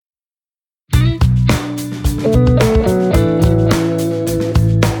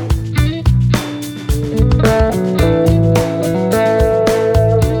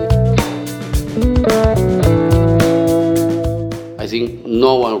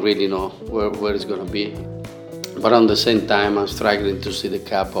don't really know where it's going to be. But on the same time, I'm struggling to see the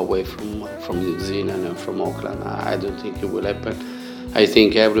Cup away from New Zealand and from Auckland. I don't think it will happen. I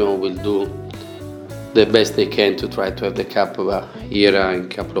think everyone will do the best they can to try to have the Cup here in a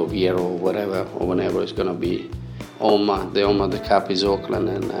couple of years or whatever, or whenever it's going to be home. The home of the Cup is Auckland,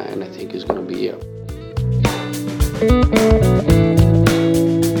 and I think it's going to be here.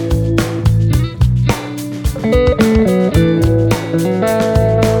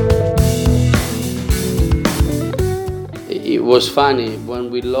 It was funny when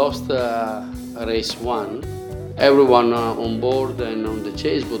we lost race 1. Everyone on board and on the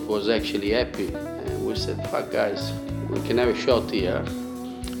chase boat was actually happy, and we said, "Fuck guys, we can have a shot here."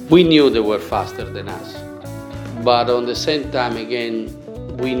 We knew they were faster than us, but on the same time, again,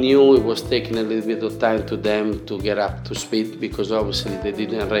 we knew it was taking a little bit of time to them to get up to speed, because obviously they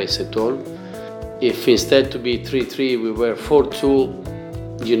didn't race at all. If instead to be 3-3 we were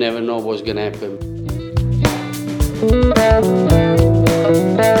 4-2, you never know what's gonna happen.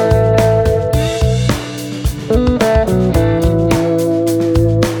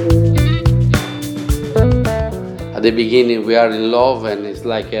 At the beginning we are in love, and it's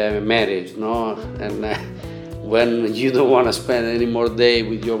like a marriage, no? And when you don't want to spend any more day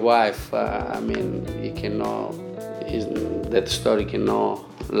with your wife, you cannot. That story cannot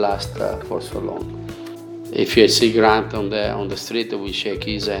last for so long. If you see Grant on the street, we shake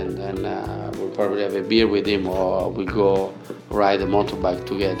his hand, and we'll probably have a beer with him, or we go ride a motorbike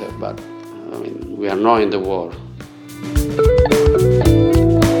together. But we are not in the war.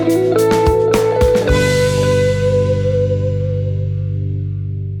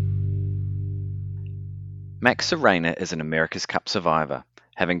 Max Serena is an America's Cup survivor,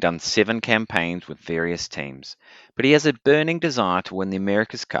 having done 7 campaigns with various teams, but he has a burning desire to win the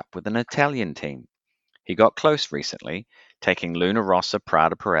America's Cup with an Italian team. He got close recently, taking Luna Rossa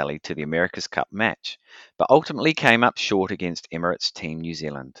Prada Pirelli to the America's Cup match, but ultimately came up short against Emirates Team New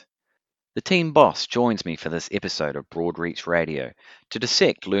Zealand. The team boss joins me for this episode of Broadreach Radio to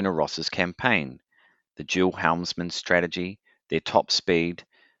dissect Luna Rossa's campaign, the dual helmsman strategy, their top speed,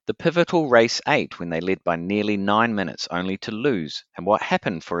 the pivotal race 8 when they led by nearly 9 minutes only to lose, and what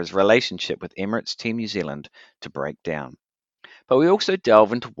happened for his relationship with Emirates Team New Zealand to break down. But we also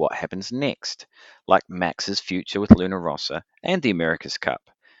delve into what happens next, like Max's future with Luna Rossa and the America's Cup,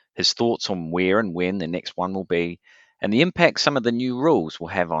 his thoughts on where and when the next one will be, and the impact some of the new rules will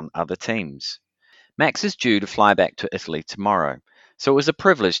have on other teams. Max is due to fly back to Italy tomorrow, so it was a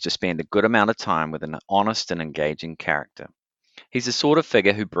privilege to spend a good amount of time with an honest and engaging character. He's the sort of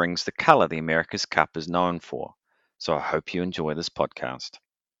figure who brings the colour the America's Cup is known for, so I hope you enjoy this podcast.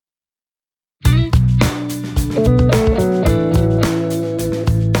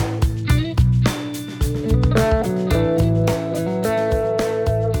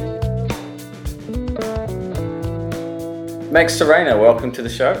 Max Serena, welcome to the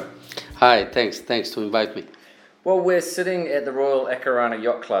show. Hi, thanks to invite me. Well, we're sitting at the Royal Akarana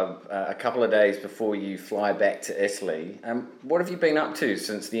Yacht Club a couple of days before you fly back to Italy. What have you been up to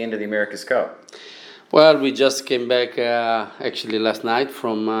since the end of the America's Cup? Well, we just came back actually last night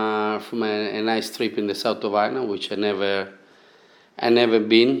from a nice trip in the south of Ireland, which I never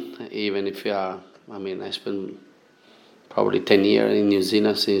been, even if I spent probably 10 years in New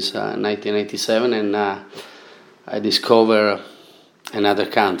Zealand since 1987, and I discovered another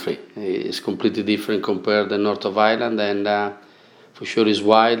country. It's completely different compared to the north of Ireland, and for sure it's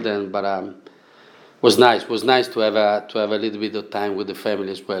wild. But was nice. Was nice to have a little bit of time with the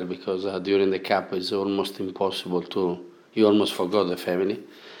family as well, because during the Cup it's almost impossible you almost forgot the family,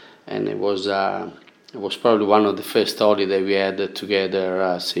 and it was probably one of the first holidays we had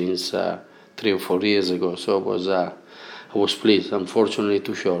together since 3 or 4 years ago. So I was pleased. Unfortunately,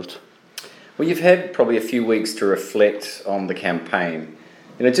 too short. Well, you've had probably a few weeks to reflect on the campaign.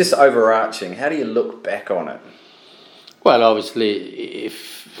 Just overarching, how do you look back on it? Well, obviously,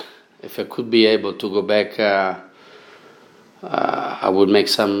 if I could be able to go back, I would make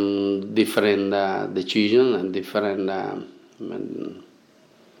some different decisions and different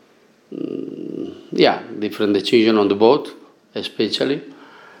decision on the boat, especially,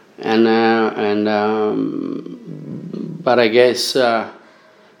 but I guess.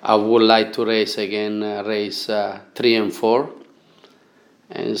 I would like to race again, race 3 and 4,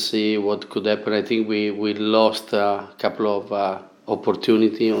 and see what could happen. I think we lost a couple of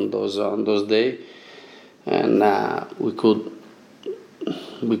opportunities on those days, and we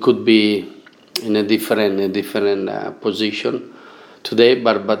could be in a different position today.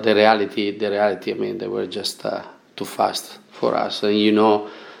 But the reality, they were just too fast for us. And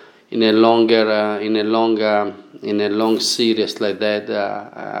in a long series like that.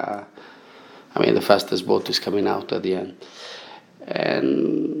 I mean, the fastest boat is coming out at the end.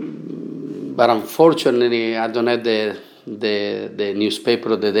 But unfortunately, I don't have the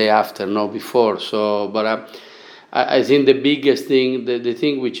newspaper the day after, no before. So, but I think the biggest thing, the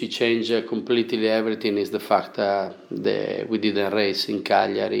thing which changed completely everything is the fact that we did a race in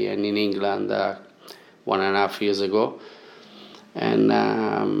Cagliari and in England 1.5 years ago, and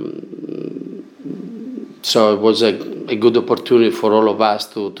so it was a good opportunity for all of us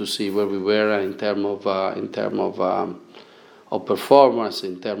to see where we were in terms of performance,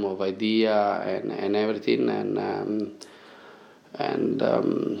 in terms of idea and everything, and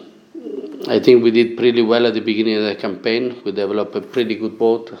I think we did pretty well at the beginning of the campaign. We developed a pretty good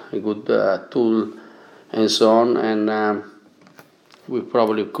boat, a good tool, and so on, and we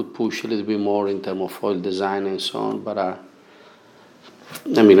probably could push a little bit more in terms of foil design and so on, but I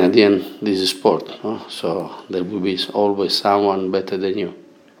mean, at the end, this is sport, no? So there will be always someone better than you.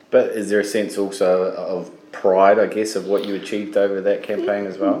 But is there a sense also of pride, I guess, of what you achieved over that campaign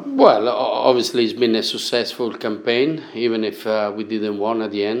as well? Well, obviously it's been a successful campaign, even if we didn't win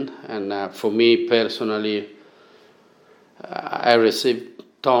at the end. And for me personally, I received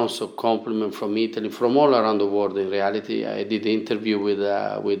tons of compliments from Italy, from all around the world. In reality, I did an interview with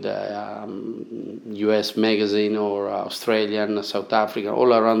U.S. magazine or Australian, South African,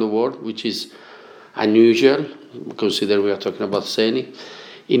 all around the world, which is unusual, considering we are talking about sailing.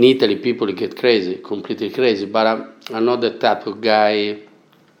 In Italy, people get crazy, completely crazy. But I'm not the type of guy.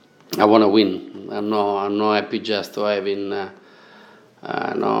 I want to win. I'm not happy just to having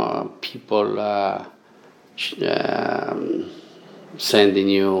people sending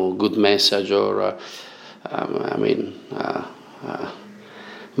you good message or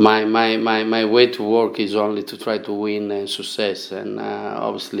my way to work is only to try to win and success, and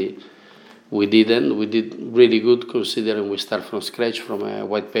obviously we didn't. We did really good considering we start from scratch from a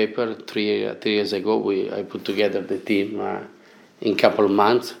white paper 3 years ago. I put together the team in a couple of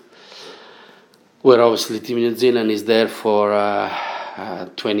months, where obviously Team New Zealand is there for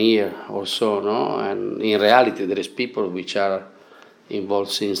 20 years or so, no? And in reality there is people which are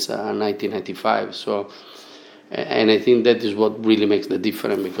involved since 1995. So, and I think that is what really makes the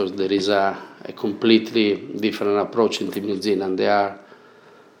difference, because there is a completely different approach in Team New Zealand. They are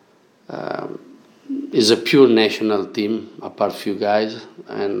is a pure national team, apart few guys,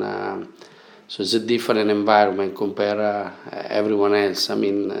 and so it's a different environment compared everyone else. I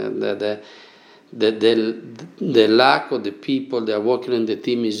mean, the lack of the people that are working in the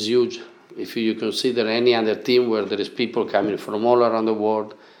team is huge. If you consider any other team where there is people coming from all around the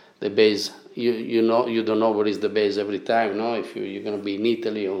world, the base, you don't know where is the base every time, no? If you're going to be in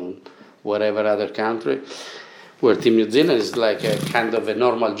Italy or whatever other country, where Team New Zealand is like a kind of a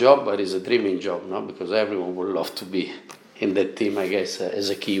normal job, but it's a dreaming job, no? Because everyone would love to be in that team, I guess, as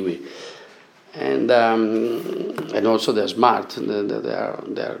a Kiwi. And also they're smart.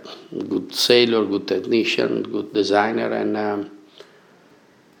 They're good sailor, good technician, good designer,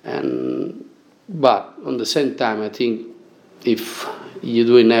 but on the same time, I think if you're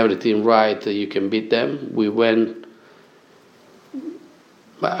doing everything right, you can beat them.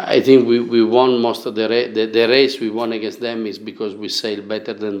 I think we won most of the race we won against them is because we sailed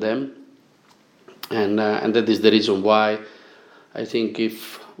better than them, and that is the reason why I think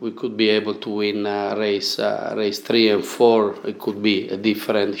if we could be able to win race 3 and 4, it could be a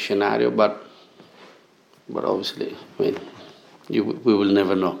different scenario. But obviously, I mean, we will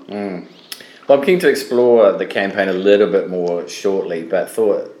never know. Well, I'm keen to explore the campaign a little bit more shortly, but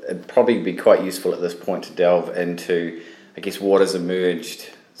thought it'd probably be quite useful at this point to delve into, I guess, what has emerged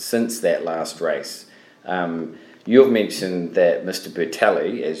since that last race. You've mentioned that Mr.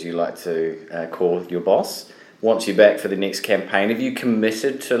 Bertelli, as you like to call your boss, wants you back for the next campaign. Have you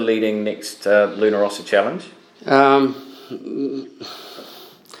committed to leading next Luna Rossa Challenge?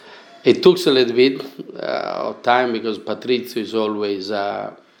 It took a little bit of time because Patrizio is always,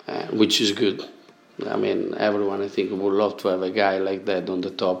 which is good. I mean, everyone I think would love to have a guy like that on the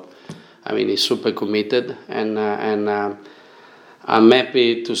top. I mean, he's super committed, and I'm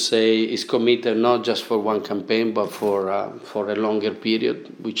happy to say he's committed not just for one campaign, but for a longer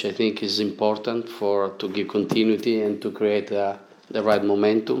period, which I think is important to give continuity and to create the right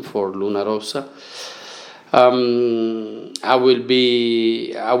momentum for Luna Rossa. I will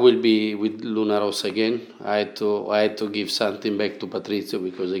be with Luna Rossa again. I had to give something back to Patrizio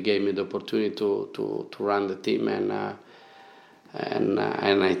because he gave me the opportunity to run the team, and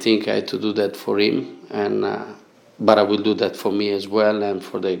I think I had to do that for him, but I will do that for me as well and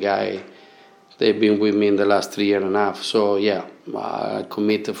for the guy they've been with me in the last 3 years and a half. So yeah, I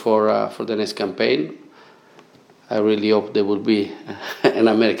committed for the next campaign. I really hope there will be an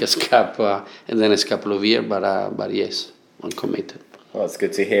America's Cup in the next couple of years, but yes, I'm committed. Well, it's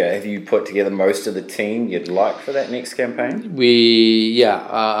good to hear. Have you put together most of the team you'd like for that next campaign?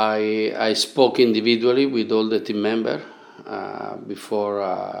 I spoke individually with all the team members before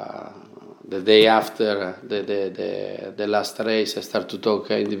the day after the last race. I start to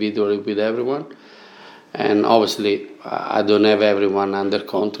talk individually with everyone, and obviously I don't have everyone under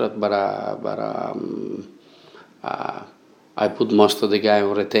contract, but I put most of the guy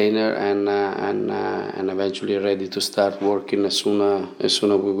on retainer and eventually ready to start working as soon as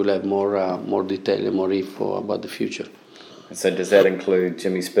we will have more detail and more info about the future. So does that include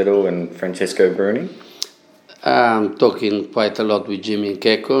Jimmy Spittle and Francesco Bruni? I'm talking quite a lot with Jimmy and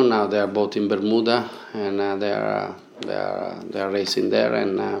Keiko. Now they are both in Bermuda and they are racing there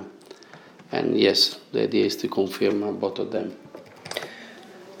and yes, the idea is to confirm both of them.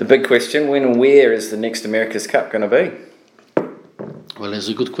 The big question: when and where is the next America's Cup going to be? Well, it's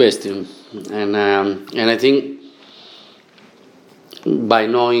a good question, and I think by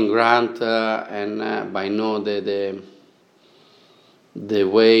knowing Grant and by knowing the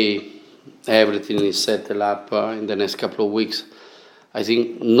way everything is set up in the next couple of weeks, I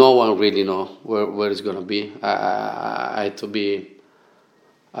think no one really know where it's going to be. I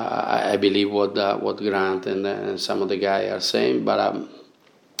believe what Grant and some of the guys are saying,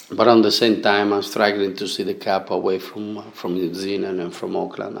 but on the same time, I'm struggling to see the Cup away from New Zealand and from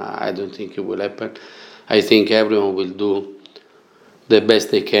Auckland. I don't think it will happen. I think everyone will do the best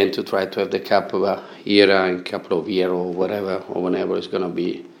they can to try to have the Cup here in a couple of years or whatever, or whenever it's going to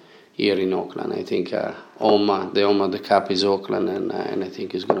be here in Auckland. I think the home of the Cup is Auckland, and I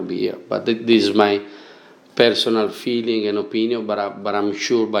think it's going to be here. But this is my personal feeling and opinion, but I'm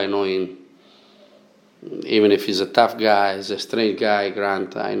sure by knowing, even if he's a tough guy, he's a straight guy,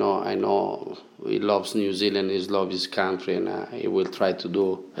 Grant, I know he loves New Zealand, he loves his country, and he will try to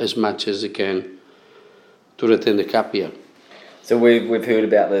do as much as he can to retain the Cup here. So we've heard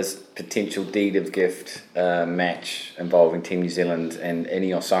about this potential deed of gift match involving Team New Zealand and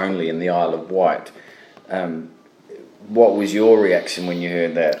Ineos only in the Isle of Wight. What was your reaction when you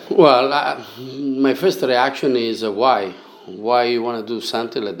heard that? Well, my first reaction is why? Why you want to do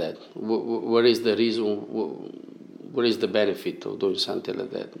something like that? Where is the reason? Where is the benefit of doing something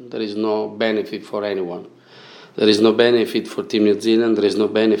like that? There is no benefit for anyone. There is no benefit for Team New Zealand. There is no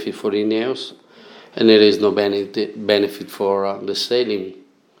benefit for Ineos, and there is no benefit for the sailing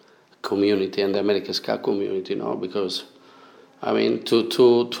community and the America's Cup community. Because I mean,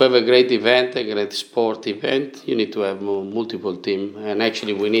 to have a great event, a great sport event, you need to have multiple teams, and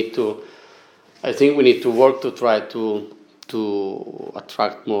actually I think we need to work to try to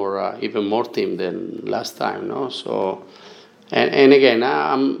attract even more team than last time, So, and again,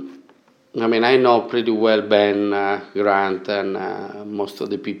 I know pretty well Ben, Grant, and most of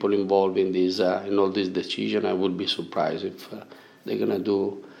the people involved in all this decision. I would be surprised if they're gonna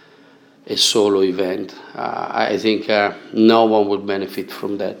do a solo event. I think no one would benefit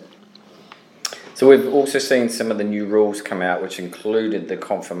from that. So we've also seen some of the new rules come out, which included the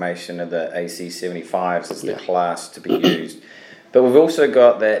confirmation of the AC75s as the class to be used. But we've also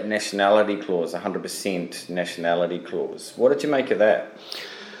got that nationality clause, 100% nationality clause. What did you make of that?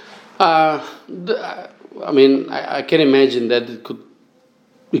 I can imagine that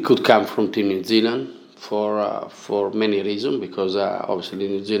it could come from Team New Zealand for many reasons, because obviously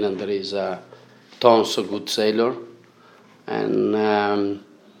in New Zealand there is tons of good sailors, and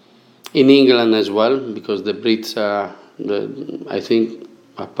in England as well, because the Brits I think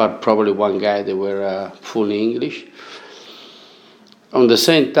apart probably one guy, they were fully English. On the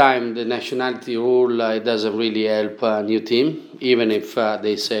same time, the nationality rule it doesn't really help a new team, even if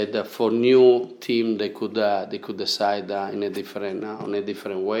they said for new team they could decide in a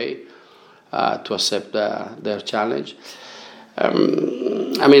different way to accept their challenge. At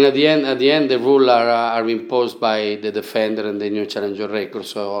the end, the rules are imposed by the defender and the new challenger record.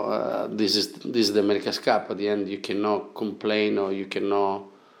 So this is the America's Cup. At the end, you cannot complain or you cannot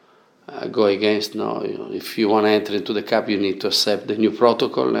go against. No, if you want to enter into the Cup, you need to accept the new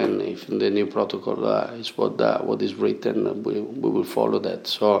protocol, and if the new protocol is what is written, we will follow that.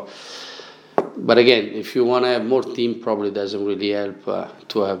 So, but again, if you want to have more team, probably doesn't really help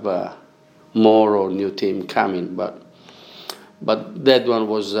to have more or new team coming, but that one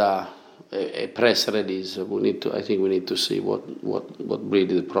was a press release. I think we need to see what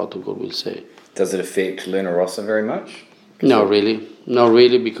really the protocol will say. Does it affect Luna Rossa very much? Not really,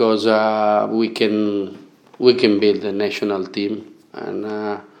 because we can build a national team, and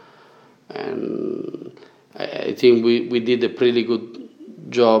And I think we did a pretty good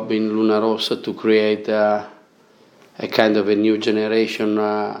job in Luna Rossa to create a kind of a new generation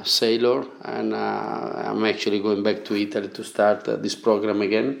sailor, and I'm actually going back to Italy to start this program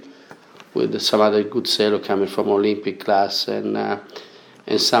again with some other good sailor coming from Olympic class, and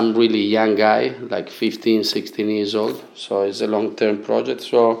some really young guy, like 15, 16 years old. So it's a long-term project.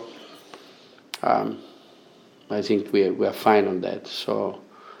 So I think we are fine on that. So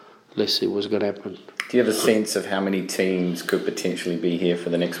let's see what's going to happen. Do you have a sense of how many teams could potentially be here for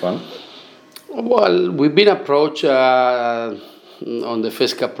the next one? Well, we've been approached on the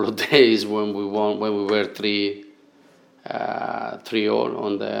first couple of days when we were 3-3 all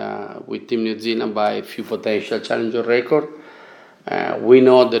on with Team New Zealand by a few potential challenger record. We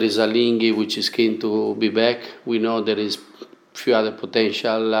know there is a Linghi which is keen to be back. We know there is a few other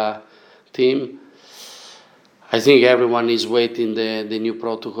potential team. I think everyone is waiting the new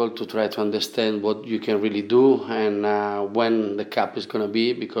protocol to try to understand what you can really do and when the cup is going to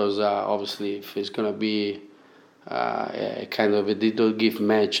be, because obviously if it's going to be a kind of a did-or-give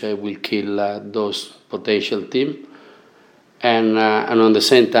match, it will kill those potential teams. And on the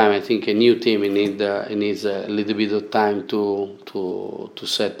same time, I think a new team needs a little bit of time to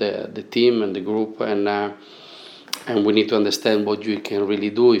set the team and the group, and we need to understand what you can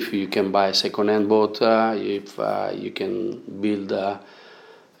really do. If you can buy a second-hand boat, if you can build a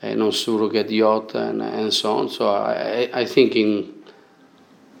non-surrogate yacht, and so on. So I think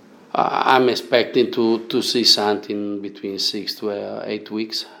I'm expecting to see something between 6 to 8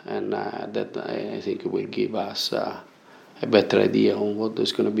 weeks, and that I think it will give us a better idea on what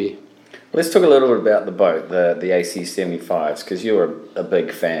there's going to be. Let's talk a little bit about the boat, the AC75s, because you're a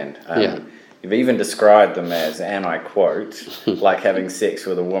big fan. Yeah. You've even described them as, and I quote, like having sex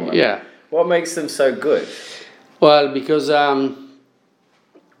with a woman. Yeah. What makes them so good? Well, because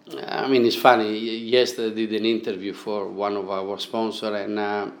it's funny. Yesterday I did an interview for one of our sponsors,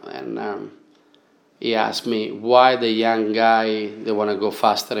 and he asked me why the young guy, they want to go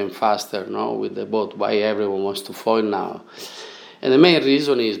faster and faster, with the boat. Why everyone wants to foil now? And the main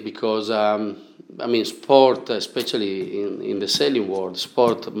reason is because sport, especially in the sailing world,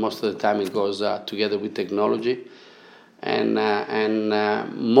 sport most of the time it goes together with technology, and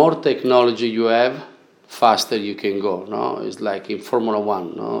more technology you have, faster you can go. No, it's like in Formula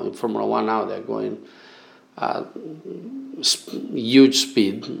One. No, in Formula One now they're going huge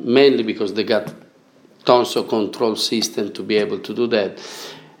speed, mainly because they got tons of control system to be able to do that.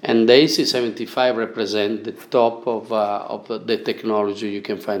 And the AC75 represents the top of the technology you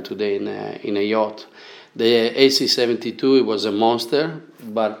can find today in a yacht. The AC72, it was a monster,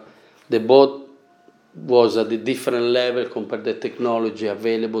 but the boat was at a different level compared to the technology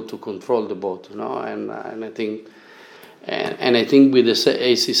available to control the boat. And I think with the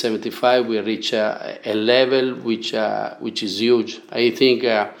AC75 we reach a level which is huge. I think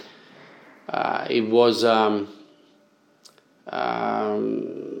it was.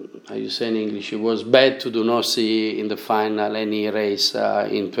 How you say in English? It was bad to do not see in the final any race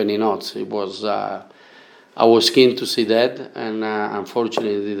in 20 knots. It was. I was keen to see that, and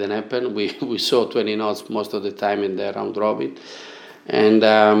unfortunately, it didn't happen. We saw 20 knots most of the time in the round robin, and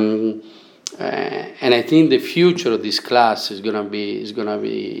I think the future of this class is gonna be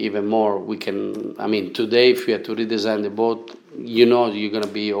even more. We can. Today, if you have to redesign the boat, you're gonna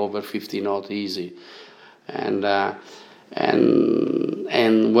be over 50 knots easy, and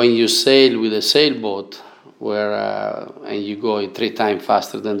when you sail with a sailboat, and you go 3 times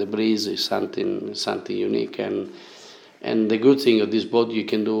faster than the breeze, is something unique. And the good thing of this boat, you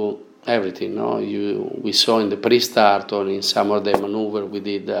can do everything. We saw in the pre-start or in some of the maneuver we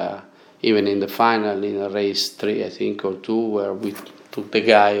did, even in the final in a race 3, I think, or 2, where we took the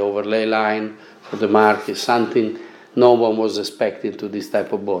guy over ley line for the mark. Is something no one was expecting to this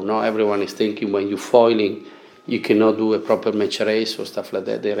type of boat. Everyone is thinking when you're foiling, you cannot do a proper match race or stuff like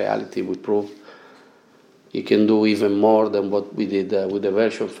that. The reality we proved you can do even more than what we did with the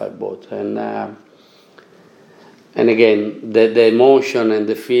version 5 boat. And again, the emotion and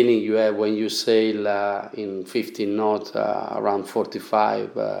the feeling you have when you sail in 15 knots, around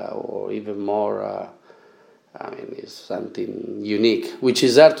 45 or even more, it's something unique, which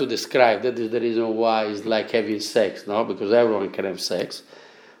is hard to describe. That is the reason why it's like having sex, because everyone can have sex,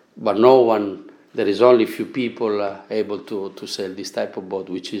 but there is only few people able to sail this type of boat,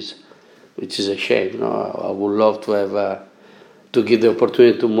 which is a shame. I would love to have to give the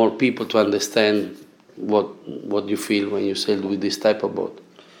opportunity to more people to understand what you feel when you sail with this type of boat.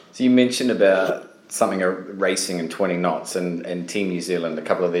 So you mentioned about something racing in 20 knots, and Team New Zealand, a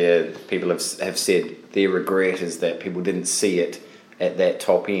couple of their people have said their regret is that people didn't see it at that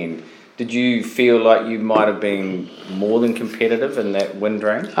top end. Did you feel like you might have been more than competitive in that wind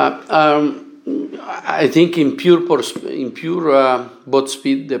range? I think in pure boat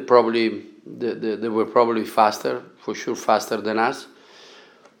speed, they were probably faster, for sure faster than us.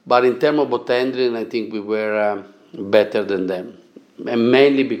 But in terms of boat handling, I think we were better than them, and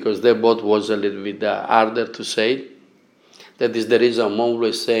mainly because their boat was a little bit harder to sail. That is the reason I'm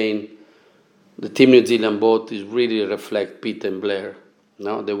always saying the Team New Zealand boat is really reflect Pete and Blair,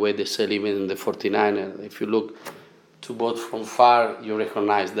 no, the way they sail even in the 49er. If you look to boat from far, you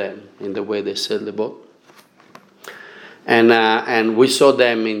recognize them in the way they sail the boat. And we saw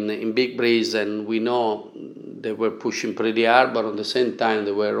them in big breeze, and we know they were pushing pretty hard, but at the same time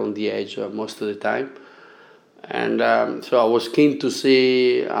they were on the edge most of the time. And so I was keen to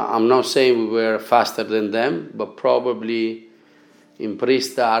see. I'm not saying we were faster than them, but probably in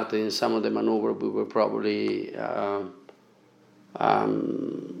pre-start in some of the maneuver we were probably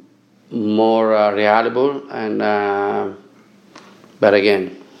more reliable. And but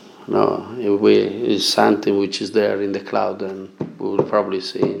again, no, it's something which is there in the cloud, and we will probably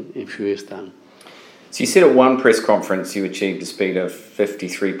see in a few years' time. So you said at one press conference you achieved a speed of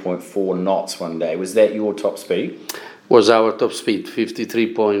 53.4 knots one day. Was that your top speed? Was our top speed,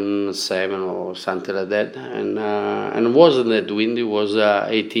 53.7 or something like that. And it wasn't that windy, it was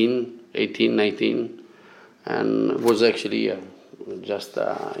 18, 19. And it was actually just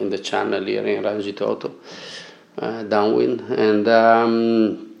in the channel here in Rangitoto, downwind.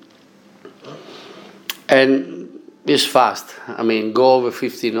 And it's fast. I mean, go over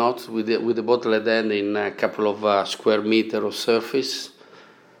 50 knots with the boat like that in a couple of square meters of surface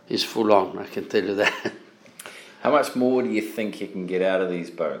is full on, I can tell you that. How much more do you think you can get out of these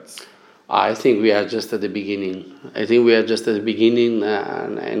boats? I think we are just at the beginning.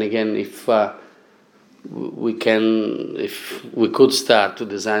 And again, if we could start to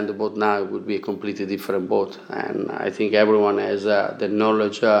design the boat now, it would be a completely different boat. And I think everyone has the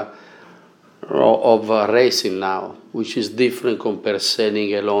knowledge of racing now, which is different compared to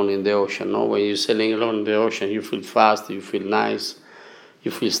sailing alone in the ocean. No? When you're sailing alone in the ocean, you feel fast, you feel nice,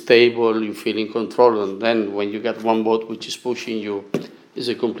 you feel stable, you feel in control. And then when you got one boat which is pushing you, it's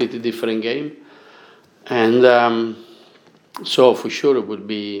a completely different game. And so for sure it would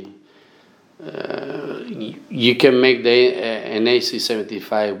be, you can make an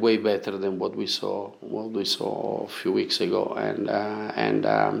AC-75 way better than what we saw a few weeks ago, and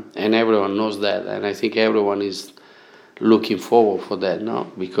everyone knows that, and I think everyone is looking forward for that,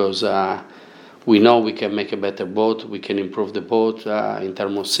 no? Because we know we can make a better boat, we can improve the boat in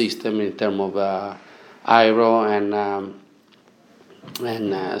terms of system, in terms of aero and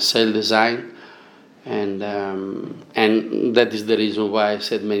sail design, and that is the reason why I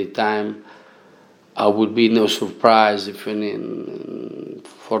said many times. I would be no surprise if for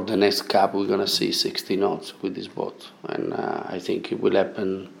the next Cup we're going to see 60 knots with this boat. And I think it will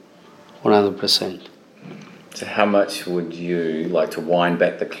happen 100%. So how much would you like to wind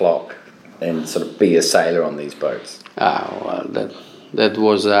back the clock and sort of be a sailor on these boats? Well, that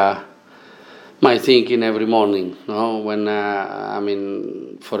was my thinking every morning. No? When I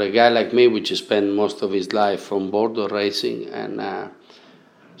mean, for a guy like me, which spent most of his life on board or racing, and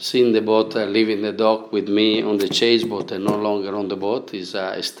seeing the boat leaving the dock with me on the chase boat and no longer on the boat is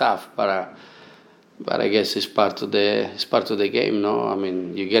tough, but I guess it's part of the game, no? I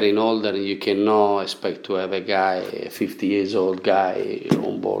mean, you're getting older and you cannot expect to have a 50 years old guy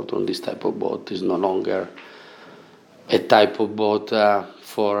on board on this type of boat. It's no longer a type of boat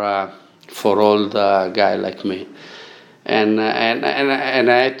for old guy like me. And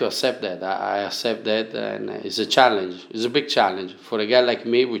I had to accept that. I accept that, and it's a challenge. It's a big challenge for a guy like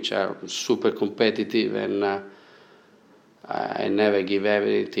me, which are super competitive, and I never give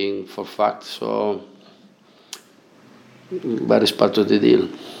everything for fact. So, but it's part of the deal.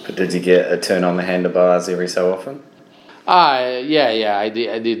 But did you get a turn on the handlebars every so often? Yeah, I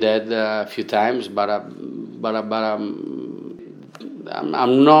did that a few times, but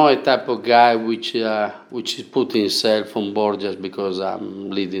I'm not a type of guy which is putting himself on board just because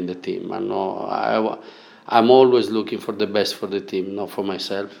I'm leading the team. I'm always looking for the best for the team, not for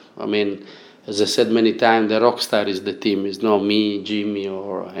myself. I mean, as I said many times, the rock star is the team. It's not me, Jimmy,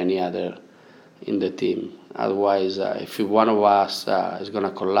 or any other in the team. Otherwise, if one of us is going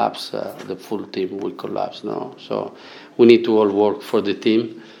to collapse, the full team will collapse. No, so we need to all work for the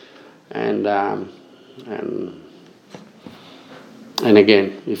team, And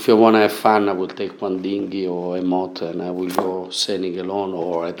again, if you want to have fun, I will take one dinghy or a motor and I will go sailing alone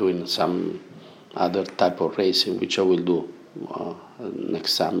or doing some other type of racing, which I will do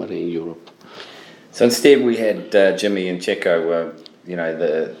next summer in Europe. So instead we had Jimmy and Checo,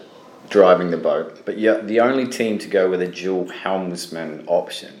 the driving the boat, but you're the only team to go with a dual helmsman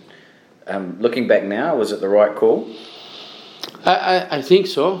option. Looking back now, was it the right call? I think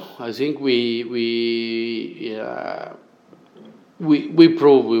so. I think we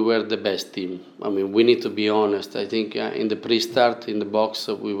proved we were the best team. I mean, we need to be honest. I think in the pre-start, in the box,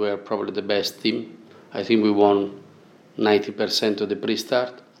 we were probably the best team. I think we won 90% of the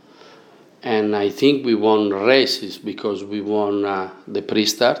pre-start. And I think we won races because we won the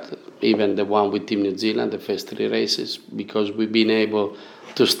pre-start, even the one with Team New Zealand, the first 3 races, because we've been able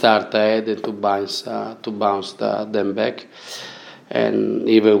to start ahead and to bounce them back. And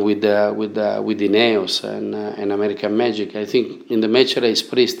even with Ineos and American Magic, I think in the match race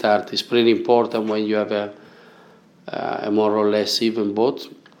pre-start is pretty important when you have a more or less even boat.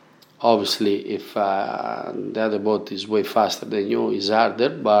 Obviously, if the other boat is way faster than you, it's harder.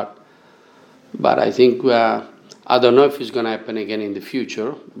 But I think I don't know if it's going to happen again in the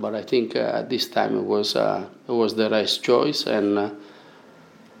future. But I think this time it was the right choice. And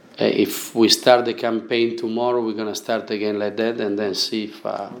if we start the campaign tomorrow, we're going to start again like that, and then see if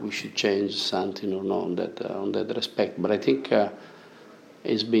we should change something or not on that respect. But I think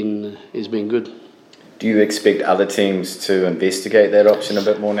it's been good. Do you expect other teams to investigate that option a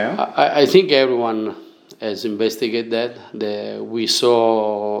bit more now? I think everyone has investigated that. We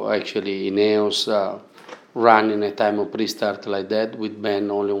saw actually Ineos run in a time of pre-start like that with Ben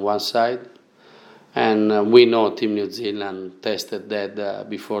only on one side. And we know Team New Zealand tested that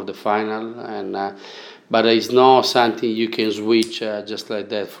before the final. But it's not something you can switch just like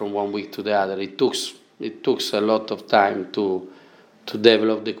that from one week to the other. It took a lot of time to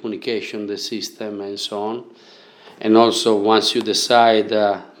develop the communication, the system, and so on. And also, once you decide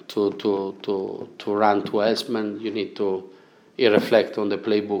to run to helmsman, you need to reflect on the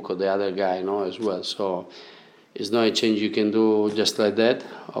playbook of the other guy, as well. So it's not a change you can do just like that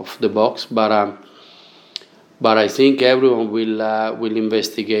off the box. But I think everyone will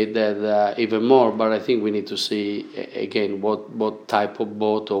investigate that even more. But I think we need to see again what type of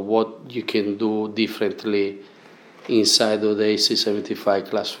boat or what you can do differently inside of the AC75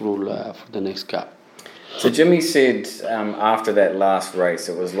 class rule for the next Cup. So Jimmy said after that last race,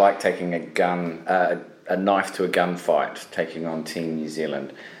 it was like taking a knife to a gunfight, taking on Team New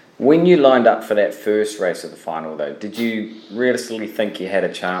Zealand. When you lined up for that first race of the final, though, did you realistically think you had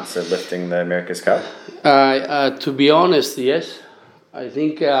a chance of lifting the America's Cup? To be honest, yes. I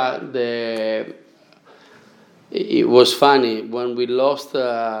think it was funny when we lost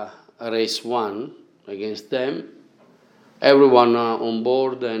race 1 against them. Everyone on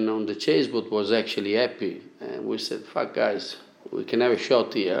board and on the chase boat was actually happy, and we said, "Fuck, guys, we can have a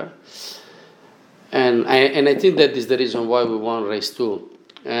shot here." And I think that is the reason why we won race 2.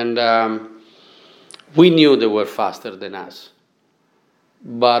 And we knew they were faster than us.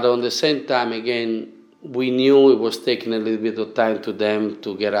 But on the same time, again, we knew it was taking a little bit of time to them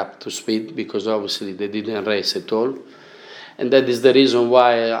to get up to speed, because obviously they didn't race at all. And that is the reason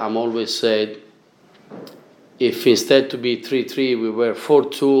why I'm always said, if instead to be 3-3, we were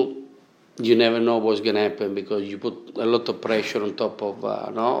 4-2, you never know what's going to happen, because you put a lot of pressure on top of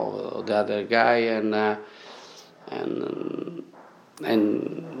the other guy, and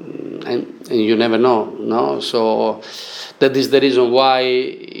you never know, no? So that is the reason why,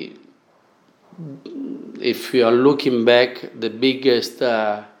 if you are looking back, the biggest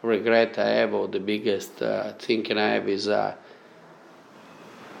regret I have, or the biggest thinking I have, is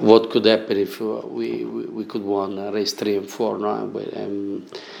what could happen if we could won race 3 and 4, no?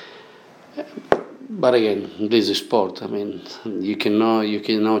 But again, this is sport. I mean, you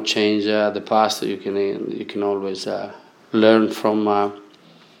cannot change the past. You can always learn from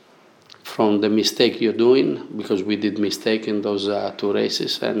the mistake you're doing, because we did mistake in those 2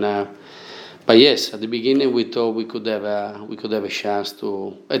 races. But yes, at the beginning we thought we could have a chance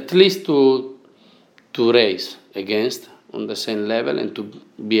to at least to race against on the same level and to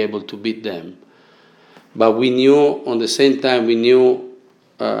be able to beat them. But we knew on the same time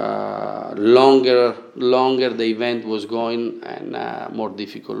longer the event was going, and more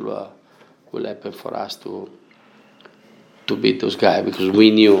difficult will happen for us to beat those guys, because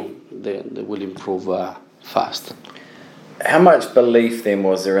we knew they will improve fast. How much belief then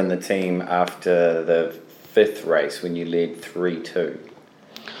was there in the team after the 5th race when you led 3-2?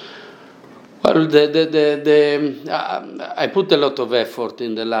 Well, I put a lot of effort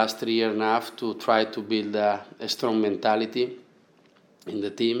in the last 3 years and a half to try to build a strong mentality in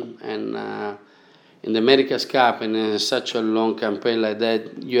the team. And in the America's Cup, and in such a long campaign like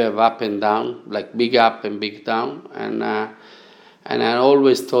that, you have up and down, like big up and big down. And I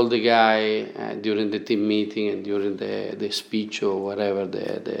always told the guy during the team meeting and during the speech or whatever,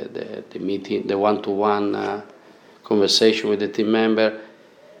 the meeting, the one-to-one conversation with the team member,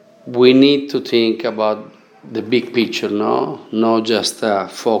 we need to think about the big picture, not just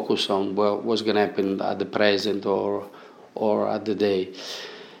focus on what's going to happen at the present or at the day.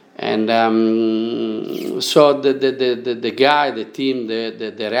 And so the guy, the team,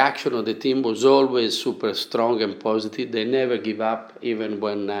 the reaction of the team was always super strong and positive. They never give up, even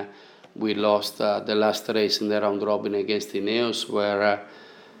when we lost the last race in the round robin against Ineos, where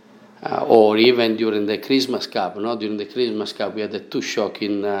or even during the Christmas Cup. During the Christmas Cup, we had a two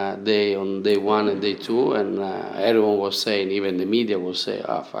shocking day on day one and day two, and everyone was saying, even the media was saying,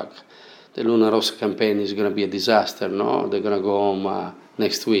 "Oh fuck, the Luna Rossa campaign is going to be a disaster. They're going to go home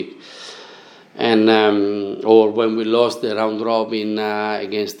next week." And or when we lost the round robin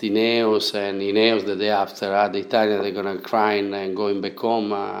against Ineos, and Ineos the day after, the Italians, they're going to cry and going back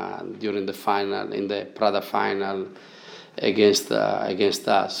home during the final, in the Prada final against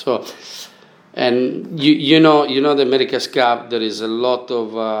us. So, and you know the America's Cup, there is a lot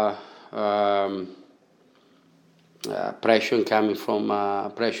of pressure coming from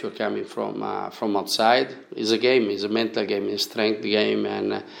outside. It's a game. It's a mental game. It's a strength game,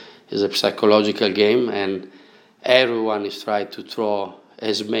 and it's a psychological game. And everyone is trying to throw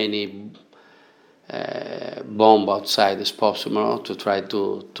as many bomb outside as possible to try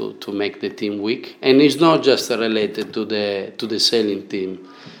to make the team weak. And it's not just related to the sailing team.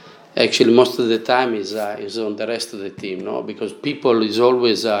 Actually, most of the time is on the rest of the team, because people is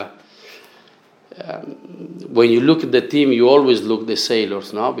always when you look at the team, you always look the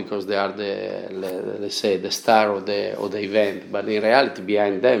sailors, because they are let's say the star of the event. But in reality,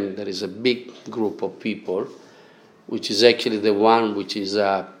 behind them, there is a big group of people, which is actually the one which is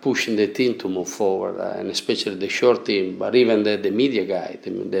pushing the team to move forward, and especially the short team, but even the media guy.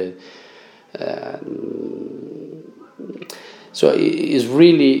 So it's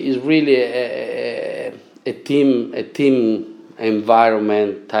really a team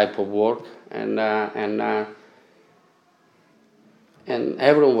environment type of work, and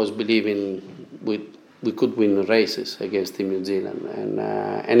everyone was believing we could win races against Team New Zealand,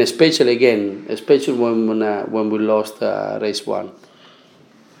 and especially when we lost race one,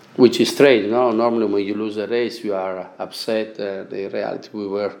 which is strange. Normally when you lose a race, you are upset. In reality, we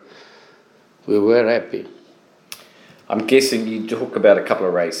were happy. I'm guessing you talk about a couple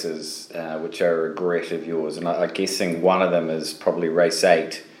of races which are a regret of yours, and I'm guessing one of them is probably race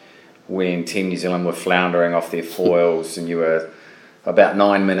 8, when Team New Zealand were floundering off their foils, and you were about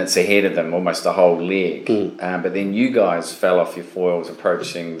 9 minutes ahead of them, almost a whole leg. But then you guys fell off your foils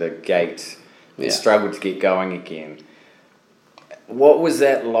approaching the gate and struggled to get going again. What was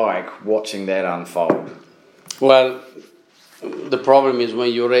that like, watching that unfold? Well, the problem is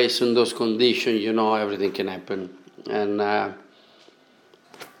when you race in those conditions, everything can happen. And I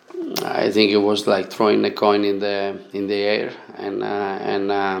think it was like throwing a coin in the air,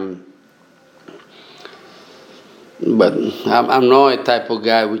 but I'm not a type of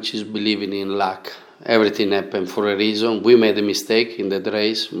guy which is believing in luck. Everything happened for a reason. We made a mistake in that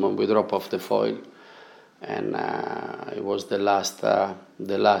race when we dropped off the foil, and it was the last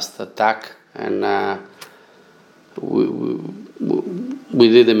attack, and we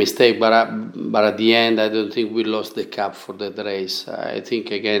did a mistake. But at the end, I don't think we lost the cup for that race. I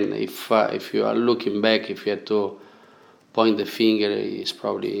think again, if you are looking back, if you had to point the finger, it's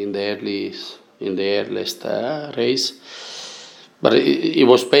probably in the earliest race. But it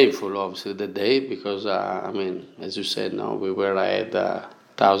was painful, obviously, that day, because as you said, we were at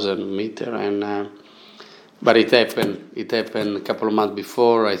 1,000 meters, but it happened a couple of months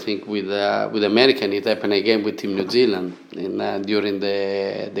before. I think with American, it happened again with Team New Zealand during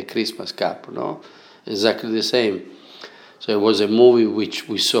the Christmas Cup. Exactly the same. So it was a movie which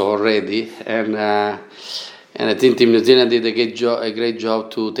we saw already, and I think Team New Zealand did a great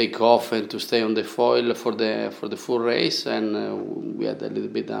job to take off and to stay on the foil for the full race, and we had a little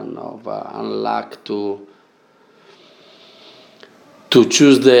bit of unluck to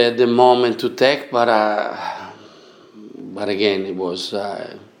choose the moment to take, but again, it was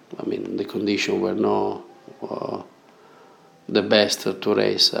the conditions were not the best to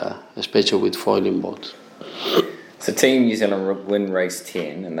race, especially with foiling boats. So Team New Zealand win race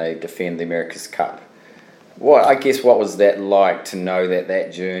 10 and they defend the America's Cup. What was that like to know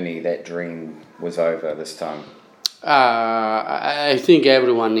that journey, that dream was over this time? I think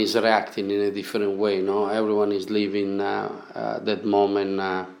everyone is reacting in a different way. Everyone is living that moment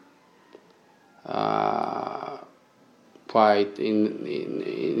quite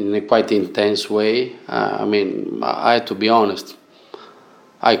in a quite intense way. I have to be honest.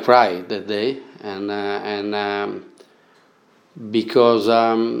 I cried that day, because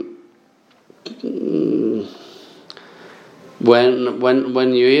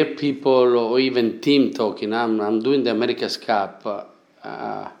when you hear people or even team talking, I'm doing the America's Cup.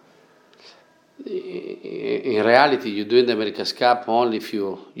 In reality, you're doing the America's Cup only if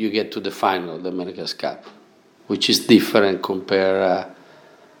you get to the final of the America's Cup, which is different compared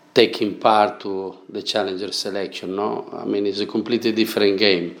taking part to the Challenger selection. No, I mean it's a completely different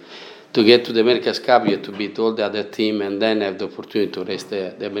game. To get to the America's Cup, you have to beat all the other team and then have the opportunity to race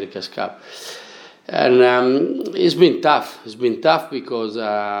the America's Cup. And it's been tough. It's been tough because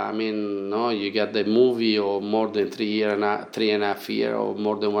you got the movie or more than 3.5 years, or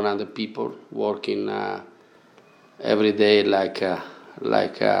more than 100 people working every day,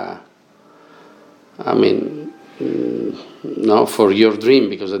 for your dream.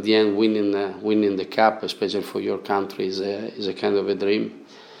 Because at the end, winning the cup, especially for your country, is a kind of a dream,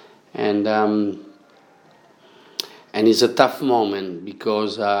 and it's a tough moment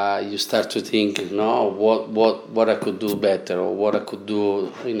because you start to think, what I could do better, or what I could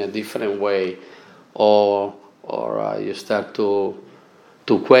do in a different way, or you start to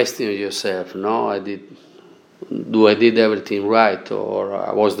question yourself. I did everything right, or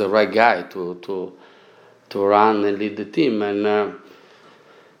I was the right guy to run and lead the team,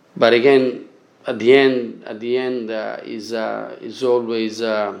 but again, at the end, is always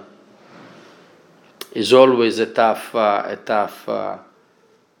a tough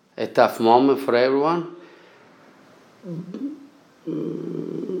moment for everyone,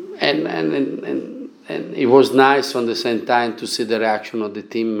 and it was nice on the same time to see the reaction of the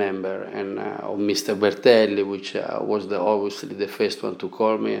team member and of Mr. Bertelli, which was obviously the first one to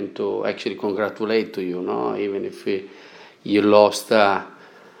call me and to actually congratulate to you, even if you lost the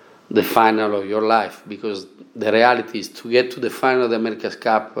final of your life, because the reality is to get to the final of the America's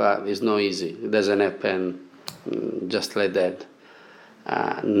Cup is not easy. It doesn't happen just like that.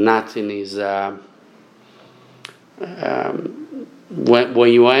 Nothing is.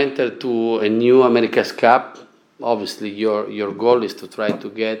 When you enter to a new America's Cup, obviously your goal is to try to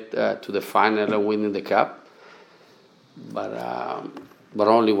get to the final and winning the cup. But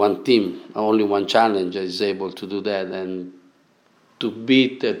only one team, only one challenger is able to do that, and to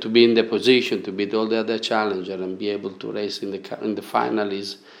be in the position to beat all the other challengers and be able to race in the final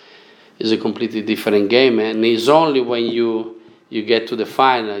is a completely different game. And it's only when you get to the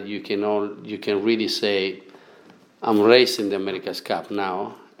final you can really say, I'm racing the America's Cup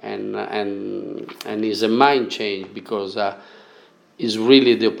now, and it's a mind change, because it's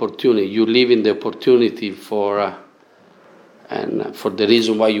really the opportunity. You live in the opportunity for the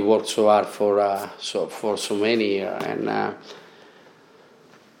reason why you worked so hard for so many years,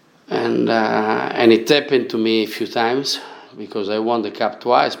 and it happened to me a few times, because I won the cup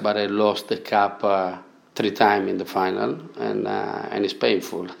twice, but I lost the cup 3 times in the final, and it's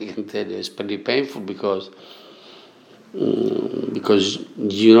painful. I can tell you, it's pretty painful because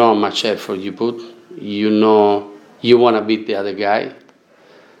you know how much effort you put. You know you want to beat the other guy,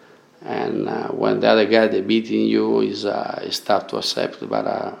 and when the other guy they're beating you is tough to accept, but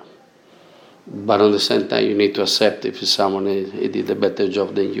on the same time, you need to accept if someone he did a better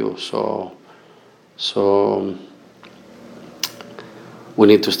job than you. So we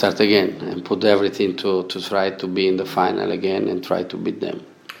need to start again and put everything to try to be in the final again and try to beat them.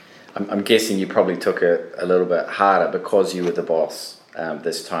 I'm guessing you probably took it a little bit harder because you were the boss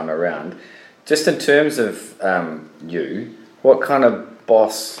this time around. Just in terms of you, what kind of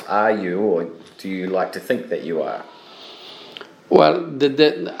boss are you, or do you like to think that you are? Well,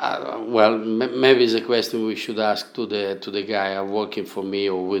 maybe it's a question we should ask to the guy working for me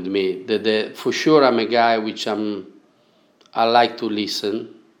or with me. For sure, I'm a guy which I like to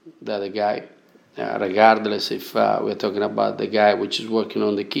listen. The other guy, regardless if we're talking about the guy which is working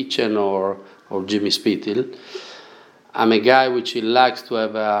on the kitchen or Jimmy Spithill. I'm a guy which likes to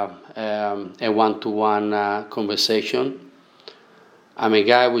have a one-to-one conversation. I'm a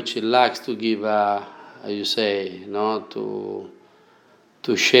guy which likes to give,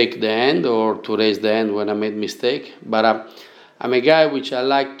 to shake the hand or to raise the hand when I made mistake. But I'm a guy which I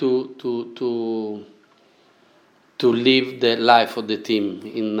like to live the life of the team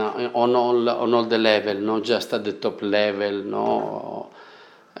on all the level, not just at the top level. No,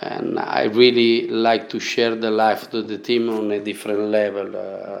 and I really like to share the life of the team on a different level,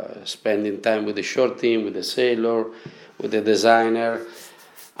 spending time with the short team, with the sailor, with the designer.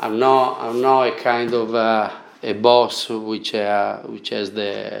 I'm not a kind of a boss which has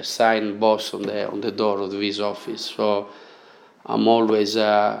the sign boss on the door of his office. So I'm always in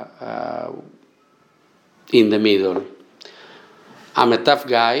the middle. I'm a tough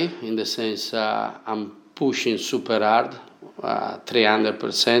guy in the sense I'm pushing super hard,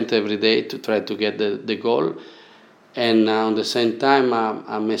 300% every day to try to get the goal. And at the same time,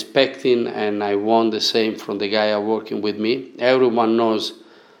 I'm expecting and I want the same from the guy working with me. Everyone knows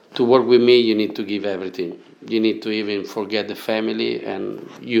to work with me, you need to give everything. You need to even forget the family, and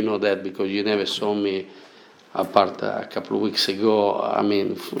you know that because you never saw me apart a couple of weeks ago. I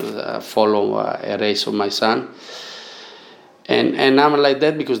mean, follow a race of my son. And I'm like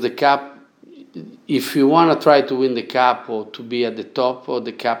that because the cup, if you want to try to win the cup or to be at the top of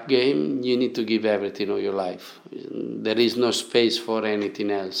the cup game, you need to give everything of your life. There is no space for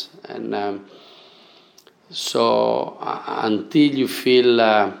anything else. And so until you feel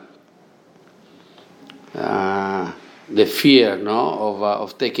the fear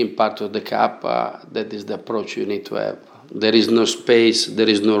of taking part of the cup, that is the approach you need to have. There is no space, there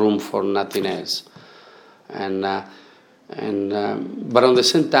is no room for nothing else. But at the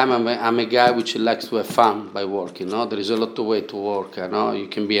same time, I'm a guy which likes to have fun by working. There is a lot of way to work. You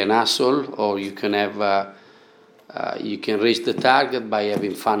can be an asshole, or you can have you can reach the target by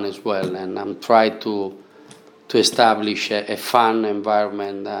having fun as well. And I'm trying to establish a fun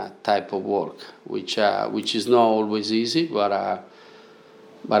environment type of work, which is not always easy, but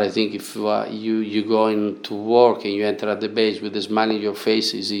I think if you go into work and you enter at the base with a smile on your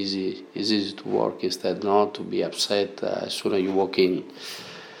face, it's easy to work instead not to be upset as soon as you walk in.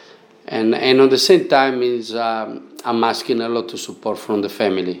 And at the same time is I'm asking a lot of support from the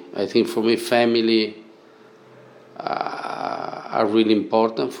family. I think for me, family are really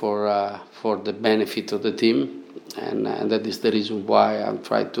important for the benefit of the team, and that is the reason why I'm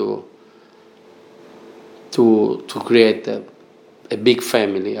trying to create a big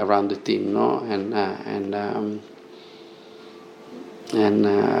family around the team,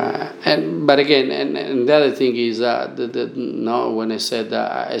 but again, and the other thing is when I said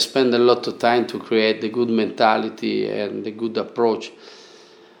I spend a lot of time to create the good mentality and the good approach,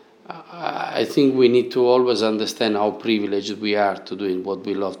 I think we need to always understand how privileged we are to doing what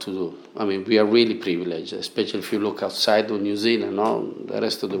we love to do. I mean, we are really privileged, especially if you look outside of New Zealand, the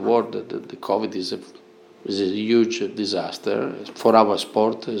rest of the world, the COVID is a huge disaster for our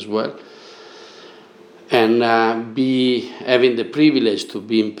sport as well. And having the privilege to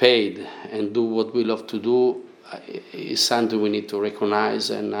being paid and do what we love to do is something we need to recognize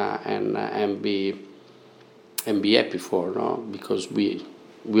and be happy for, because we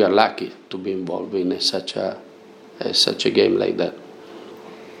are lucky to be involved in such a game like that.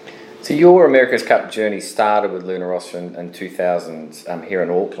 So your America's Cup journey started with Luna Rossa in 2000 here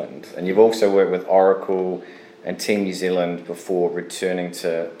in Auckland, and you've also worked with Oracle and Team New Zealand before returning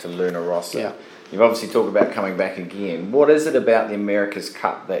to Luna Rossa. Yeah. You've obviously talked about coming back again. What is it about the America's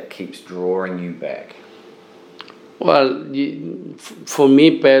Cup that keeps drawing you back? Well, for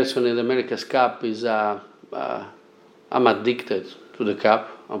me personally, the America's Cup is I'm addicted to the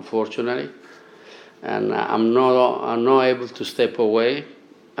cup, unfortunately, and I'm not able to step away.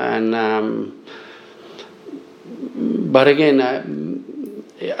 And but again,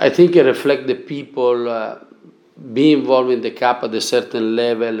 I think it reflects the people being involved in the cup at a certain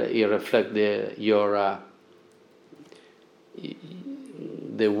level. It reflects the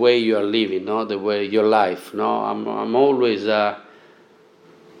way you are living, the way your life. I'm always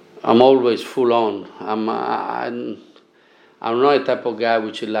full on. I'm not a type of guy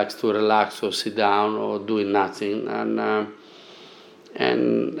which likes to relax or sit down or doing nothing, and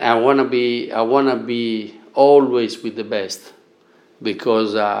I wanna be always with the best,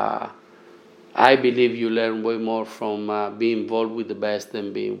 because I believe you learn way more from being involved with the best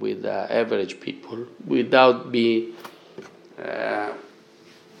than being with average people, without being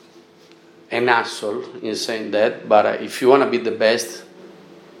an asshole in saying that. But if you wanna be the best,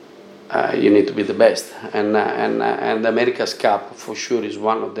 you need to be the best, and the America's Cup for sure is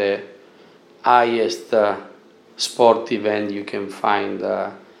one of the highest sport event you can find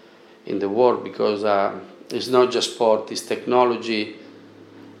in the world, because it's not just sport, it's technology.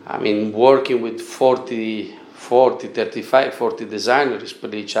 I mean, working with 40 designers is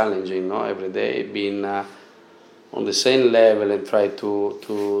pretty challenging, every day, being on the same level and try to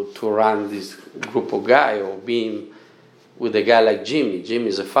run this group of guys, or being with a guy like Jimmy. Jimmy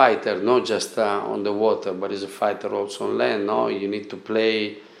is a fighter, not just on the water, but he's a fighter also on land. You need to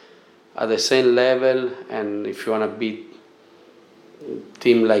play at the same level, and if you want to beat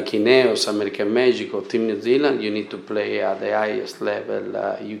team like Ineos, American Magic, or Team New Zealand, you need to play at the highest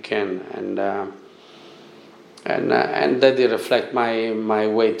level you can, and that reflect my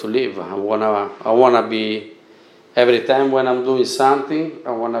way to live. I wanna be, every time when I'm doing something,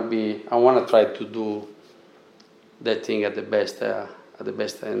 I wanna try to do that thing at the best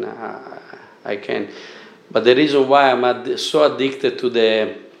and I can. But the reason why I'm so addicted to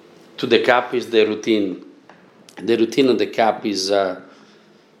the cup is the routine. The routine of the cup is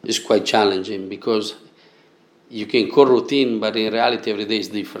quite challenging because you can call routine, but in reality every day is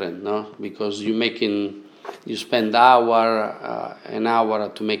different, no? Because you spend an hour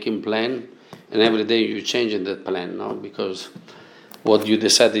to making plan, and every day you're changing that plan, no? Because what you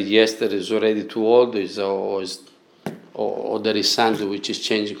decided yesterday is already too old, or there is something which is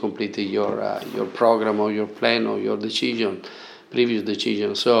changing completely your program or your plan or your previous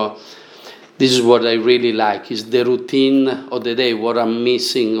decision. So this is what I really like, is the routine of the day, what I'm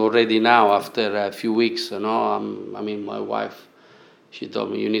missing already now after a few weeks. My wife, she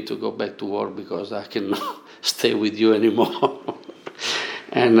told me, you need to go back to work because I cannot stay with you anymore.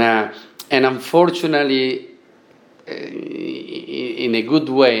 and unfortunately, in a good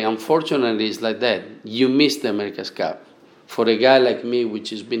way, unfortunately, it's like that. You miss the America's Cup. For a guy like me, which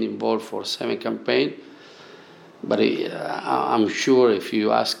has been involved for 7 campaigns, but I'm sure if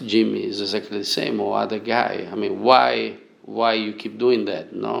you ask Jimmy, it's exactly the same, or other guy. I mean, why you keep doing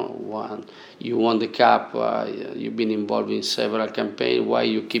that? No, you won the cup. You've been involved in several campaigns. Why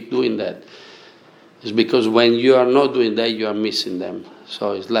you keep doing that? It's because when you are not doing that, you are missing them.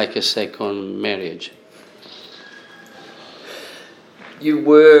 So it's like a second marriage. You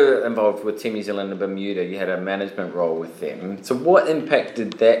were involved with Team New Zealand and Bermuda. You had a management role with them. So what impact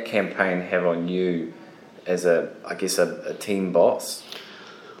did that campaign have on you as a team boss?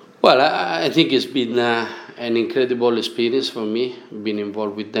 Well, I think it's been an incredible experience for me, being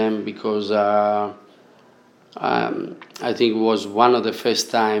involved with them, because I think it was one of the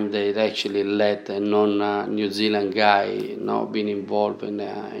first time they actually let a non-New Zealand guy being involved in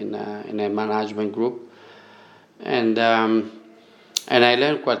a management group. And I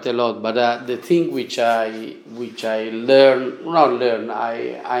learned quite a lot. But the thing which I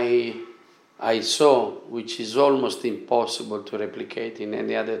saw, which is almost impossible to replicate in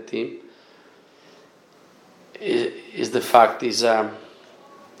any other team, is the fact is a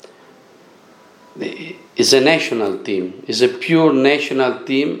national team. It's a pure national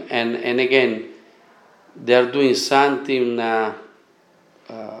team, and again, they are doing something. I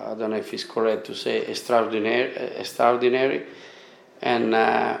don't know if it's correct to say extraordinary, and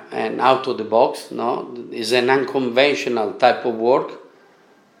out of the box. No, it's an unconventional type of work.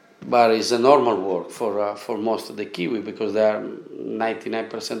 But it's a normal work for most of the Kiwi, because they are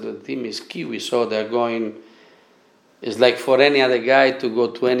 99% of the team is Kiwi, so they're going. It's like for any other guy to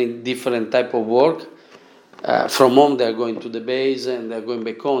go to any different type of work. From home, they're going to the base and they're going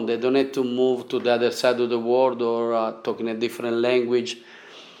back home. They don't have to move to the other side of the world or talking a different language,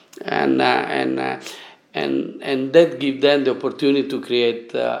 and that gives them the opportunity to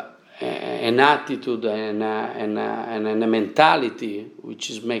create an attitude and a mentality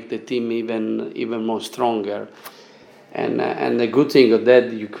which is make the team even more stronger. And the good thing of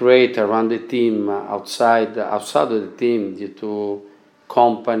that you create around the team outside of the team, due to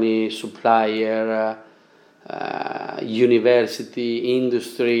company, supplier, university,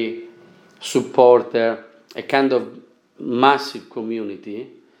 industry, supporter, a kind of massive community,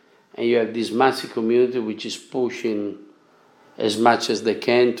 and you have this massive community which is pushing as much as they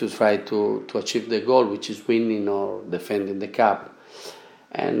can to try to achieve the goal, which is winning or defending the cup.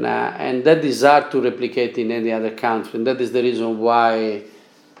 And that is hard to replicate in any other country. And that is the reason why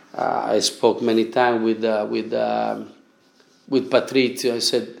I spoke many times with Patrizio. I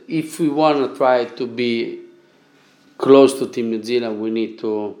said, if we want to try to be close to Team New Zealand, we need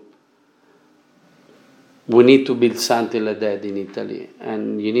to build something like that in Italy.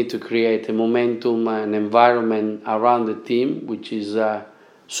 And you need to create a momentum, an environment around the team, which is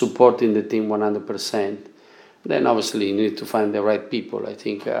supporting the team 100%. Then obviously you need to find the right people. I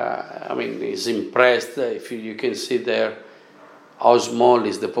think, he's impressed. If you can see there how small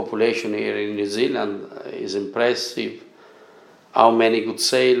is the population here in New Zealand, is impressive. How many good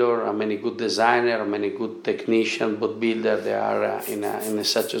sailors, how many good designers, how many good technicians, boat builders there are in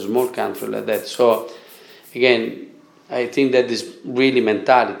such a small country like that. So again, I think that is really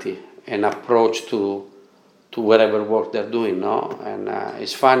mentality and approach to whatever work they're doing, no? And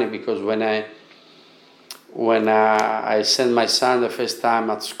it's funny because when I sent my son the first time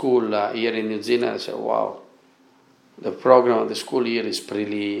at school here in New Zealand, I said, wow, the program of the school here is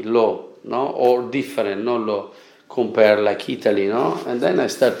pretty low, no? Or different, not low, compared like Italy, no? And then I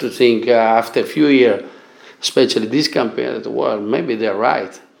start to think after a few years, especially this campaign, well, maybe they're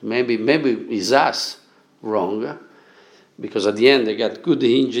right. Maybe it's us wrong, because at the end they got good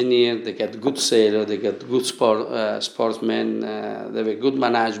engineers, they got good sailors, they got good sportsmen, they have a good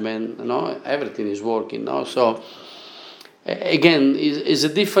management, everything is working, So again, is a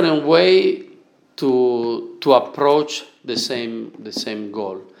different way to approach the same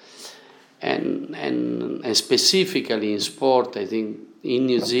goal. And specifically in sport, I think in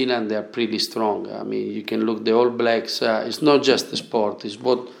New Zealand they are pretty strong. I mean, you can look the All Blacks. It's not just the sport; it's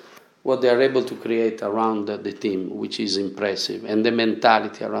what they are able to create around the team, which is impressive, and the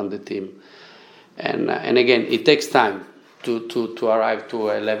mentality around the team. And again, it takes time to arrive to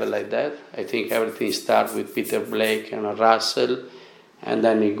a level like that. I think everything starts with Peter Blake and Russell, and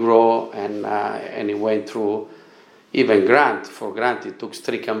then he grew and he went through. Even Grant, for Grant, it took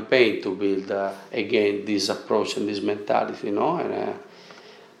 3 campaigns to build again this approach and this mentality, And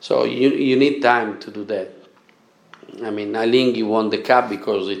so you need time to do that. I mean, Alinghi won the cup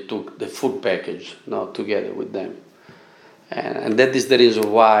because he took the full package, together with them, and that is the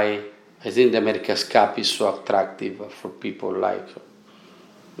reason why I think the America's Cup is so attractive for people like.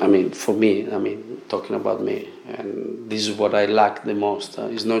 I mean, for me, talking about me, and this is what I like the most.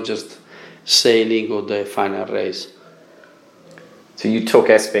 It's not just sailing or the final race. So you took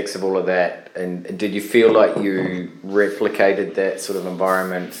aspects of all of that, and did you feel like you replicated that sort of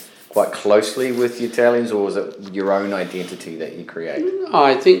environment quite closely with the Italians, or was it your own identity that you created?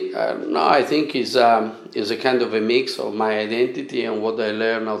 I think it's a kind of a mix of my identity and what I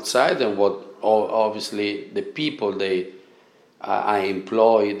learn outside, and what obviously the people I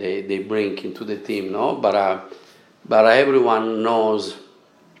employ they bring into the team, But everyone knows.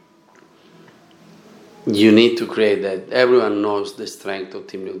 You need to create that. Everyone knows the strength of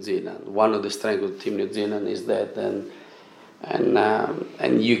Team New Zealand. One of the strengths of Team New Zealand is that,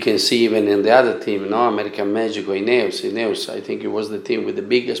 and you can see even in the other team, American Magic or Ineos. Ineos, I think it was the team with the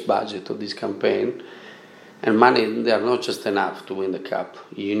biggest budget of this campaign, and money. They are not just enough to win the cup.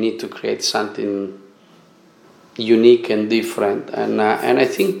 You need to create something unique and different, and I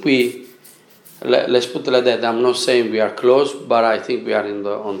think let's put it like that. I'm not saying we are close, but I think we are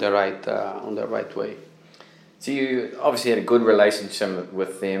on the right way. So you obviously had a good relationship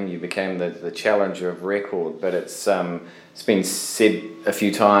with them. You became the challenger of record, but it's been said a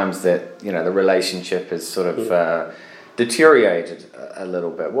few times that the relationship has sort of deteriorated a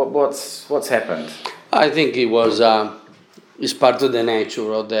little bit. What's happened? I think it was it's part of the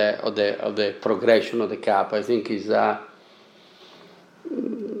nature of the progression of the cup. I think is at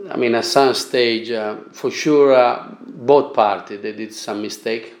some stage for sure both parties they did some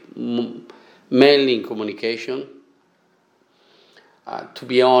mistake. Mainly in communication. To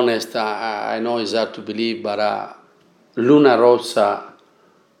be honest, I know it's hard to believe, but Luna Rossa,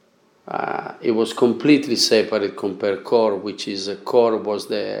 it was completely separate compared Core, which is Core was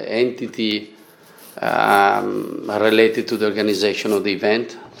the entity related to the organization of the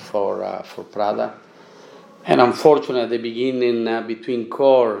event for Prada. And unfortunately, at the beginning, between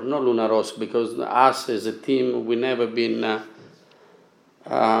Core, not Luna Rossa, because us as a team, we never been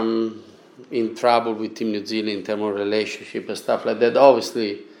in trouble with Team New Zealand in terms of relationship and stuff like that.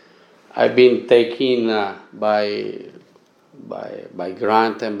 Obviously, I've been taken by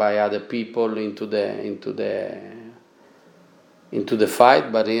Grant and by other people into the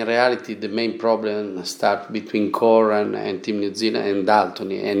fight, but in reality, the main problem starts between Core and Team New Zealand and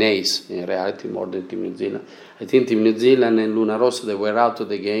Dalton and Ace. In reality, more than Team New Zealand. I think Team New Zealand and Luna Rossa they were out of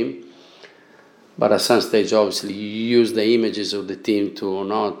the game. But at some stage, obviously, you use the images of the team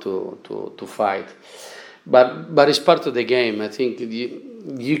to fight. But it's part of the game. I think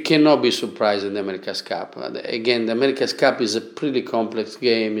you cannot be surprised in the America's Cup. Again, the America's Cup is a pretty complex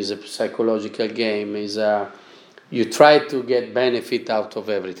game. It's a psychological game. You try to get benefit out of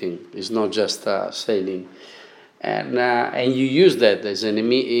everything. It's not just sailing. And you use that as an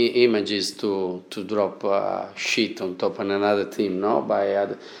images to drop shit on top of another team,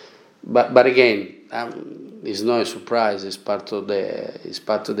 But again, it's not a surprise. It's part of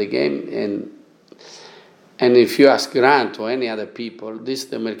the game. And if you ask Grant or any other people, this is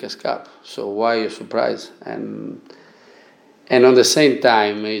the America's Cup. So why are you surprised? And on the same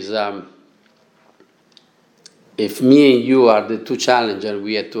time is if me and you are the two challengers,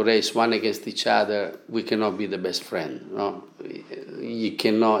 we have to race one against each other. We cannot be the best friend. You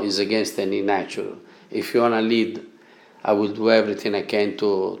cannot. It's against any nature. If you wanna lead, I will do everything I can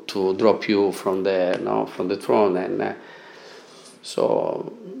to drop you from the throne, and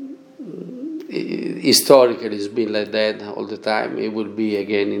so historically it's been like that all the time. It will be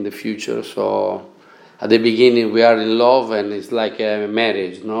again in the future. So at the beginning we are in love, and it's like a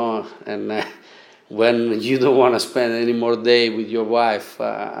marriage, And when you don't want to spend any more day with your wife,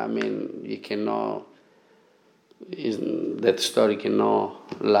 you cannot. That story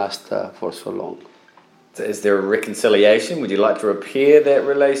cannot last for so long. So is there a reconciliation? Would you like to repair that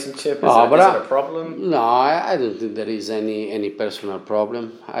relationship? Is it a problem? No, I don't think there is any personal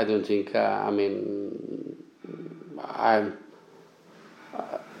problem. I don't think. I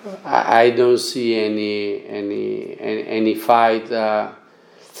don't see any fight.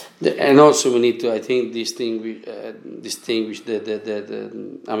 And also we need to, I think, distinguish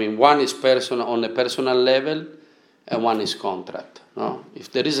one is personal on a personal level, and one is contract. No, if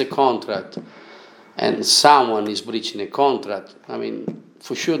there is a contract, and someone is breaching a contract,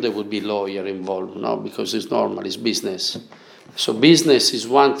 for sure there would be lawyer involved, no, because it's normal, it's business. So business is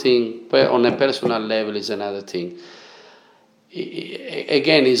one thing, but on a personal level is another thing.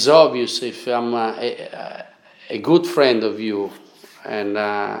 Again, it's obvious if I'm a good friend of you,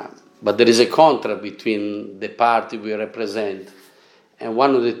 but there is a contract between the party we represent, and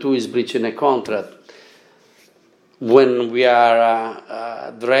one of the two is breaching a contract. When we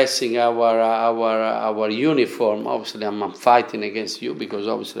are dressing our uniform, obviously I'm fighting against you because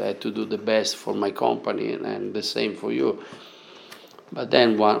obviously I have to do the best for my company and the same for you. But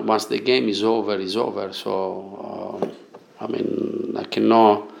then once the game is over, it's over. So I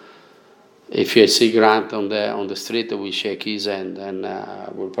cannot. If you see Grant on the street, we shake his hand and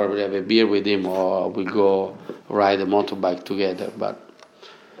we'll probably have a beer with him, or we go ride a motorbike together. But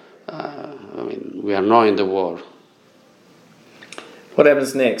we are not in the war. What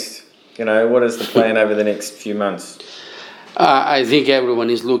happens next? What is the plan over the next few months? I think everyone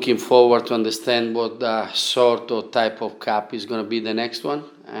is looking forward to understand what the sort or type of cup is going to be the next one,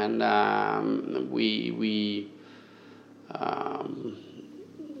 and we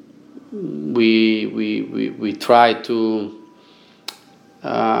try to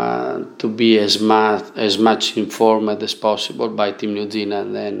be as much informed as possible by Team New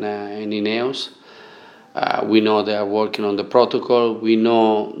Zealand and Ineos. We know they are working on the protocol. We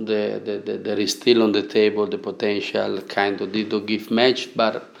know there is still on the table the potential kind of Dido-Gift match,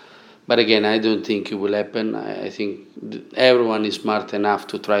 but again, I don't think it will happen. I think everyone is smart enough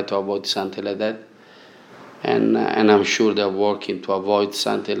to try to avoid something like that, and I'm sure they're working to avoid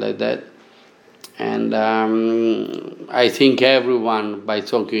something like that. And I think everyone, by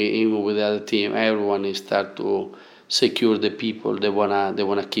talking even with the other team, everyone is start to secure the people they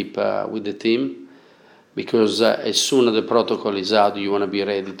wanna keep with the team. Because as soon as the protocol is out, you want to be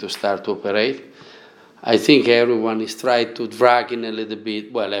ready to start to operate. I think everyone is trying to drag in a little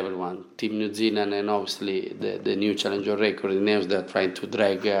bit, well, everyone, Team New Zealand and obviously the new challenger record in Ineos, they're trying to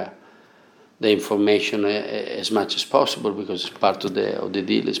drag the information as much as possible because it's part of the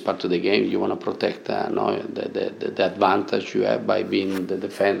deal, it's part of the game. You want to protect the advantage you have by being the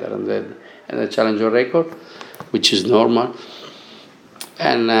defender and the challenger record, which is normal.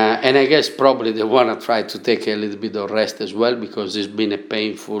 And I guess probably they want to try to take a little bit of rest as well because it's been a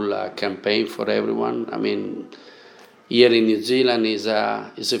painful campaign for everyone. Here in New Zealand is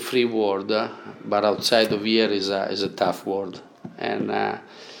a free world, but outside of here is a tough world. And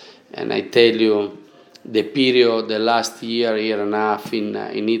I tell you, the last year and a half in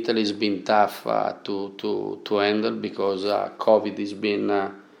Italy has been tough to handle because COVID has been.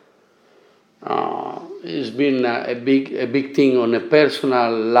 It's been a big thing on a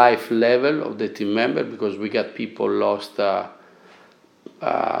personal life level of the team member because we got people lost a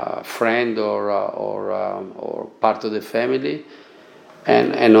friend or part of the family,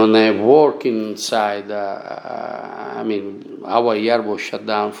 and on a working side, our year was shut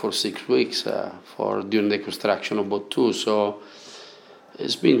down for 6 weeks during the construction of boat 2, so.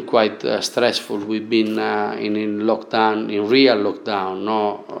 It's been quite stressful. We've been in lockdown, in real lockdown,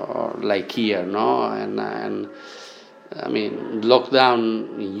 no, like here, no, and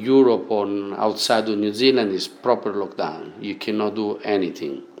lockdown in Europe or outside of New Zealand is proper lockdown. You cannot do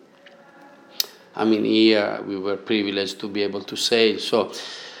anything. Here we were privileged to be able to sail,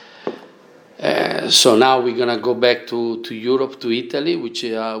 so now we're gonna go back to Europe, to Italy, which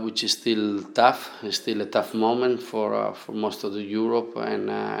is still tough. It's still a tough moment for most of the Europe,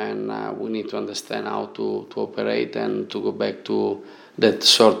 and we need to understand how to operate and to go back to that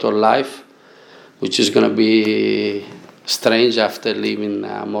sort of life, which is gonna be strange after living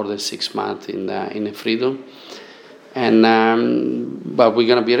more than 6 months in a freedom. But we're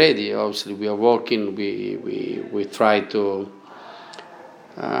gonna be ready. Obviously, we are working. We try to.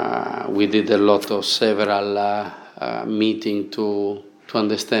 We did a lot of several meetings to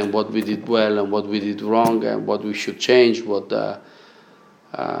understand what we did well and what we did wrong and what we should change, what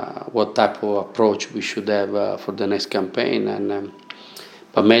type of approach we should have for the next campaign.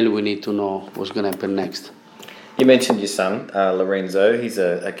 But mainly we need to know what's going to happen next. You mentioned your son, Lorenzo. He's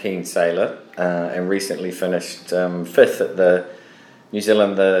a keen sailor and recently finished 5th at the New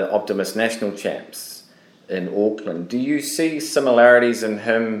Zealand the Optimist National Champs. in Auckland. Do you see similarities in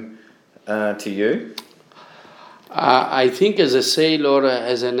him to you? I think as a sailor,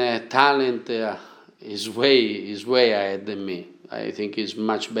 as a talent, he's way ahead than me. I think he's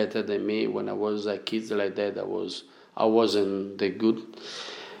much better than me. When I was a kid like that, I wasn't that good.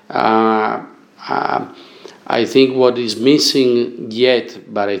 I think what is missing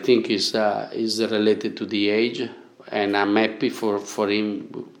yet, but I think is related to the age, and I'm happy for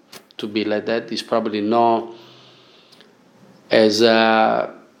him to be like that. He's probably not as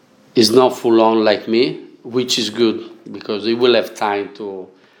is not full on like me, which is good because he will have time to.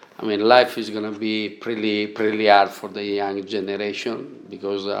 I mean, life is going to be pretty hard for the young generation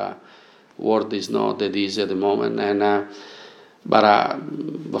because world is not that easy at the moment, and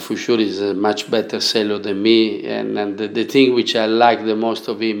but for sure he's a much better sailor than me, and the thing which I like the most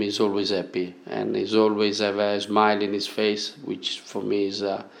of him is always happy, and he's always have a smile in his face, which for me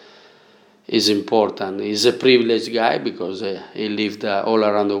is important. He's a privileged guy because he lived all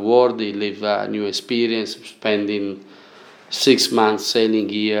around the world. He lived a new experience, spending 6 months sailing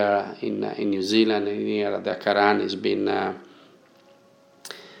here in New Zealand and here at the Carana has been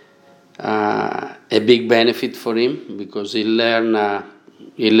a big benefit for him because he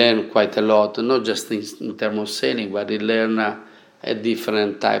learned quite a lot, not just in terms of sailing, but he learned a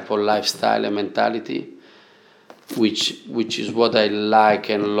different type of lifestyle and mentality, which is what I like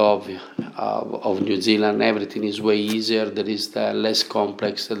and love of New Zealand. Everything is way easier. There is less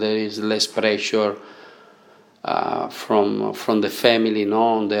complex. There is less pressure from the family,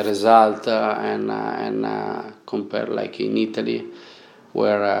 on the result, and compare like in Italy,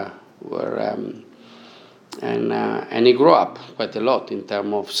 where and he grew up quite a lot in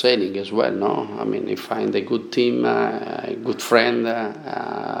terms of sailing as well. No, I mean he find a good team, a good friend,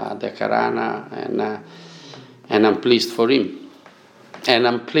 the Carana, and I'm pleased for him. And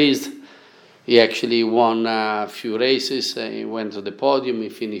I'm pleased he actually won a few races. He went to the podium. He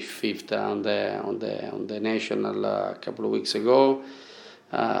finished fifth on the national a couple of weeks ago.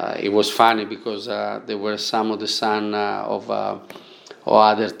 It was funny because there were some of the son of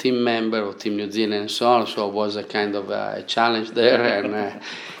other team member of Team New Zealand and so on. So it was a kind of a challenge there, and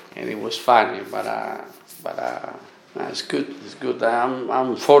it was funny. But it's good. It's good.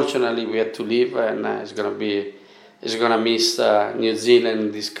 Unfortunately, we had to leave, and it's gonna miss New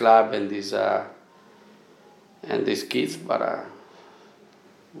Zealand, this club, and these kids. But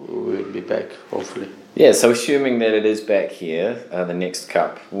we will be back hopefully. Yeah. So assuming that it is back here, the next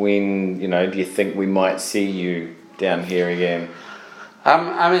cup, when do you think we might see you down here again?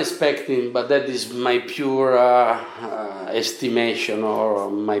 I'm expecting, but that is my pure estimation or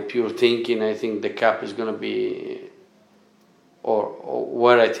my pure thinking. I think the cup is going to be, or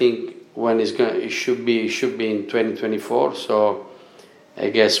where I think when it should be in 2024. So I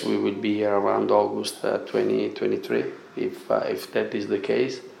guess we will be around August 2023 if that is the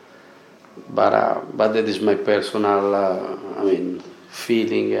case. But that is my personal,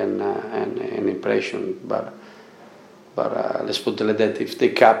 feeling and impression. But let's put it like that. If the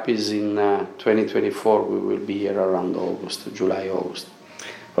cup is in 2024, we will be here around July, August.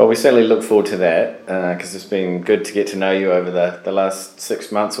 Well, we certainly look forward to that because it's been good to get to know you over the last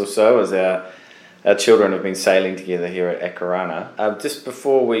 6 months or so as our children have been sailing together here at Carana. Just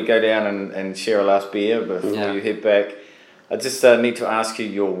before we go down and share a last beer before you head back, I just need to ask you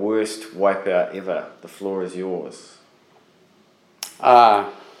your worst wipeout ever. The floor is yours.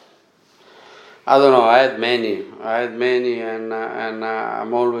 I don't know. I had many, and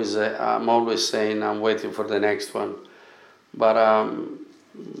I'm always saying I'm waiting for the next one, but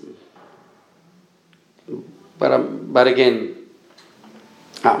again,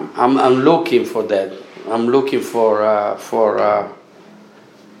 I'm looking for that. I'm looking for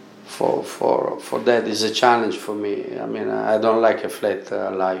that. It's a challenge for me. I mean, I don't like a flat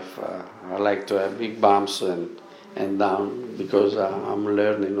life. I like to have big bumps and down because I'm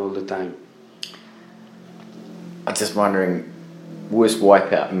learning all the time. I'm just wondering, worst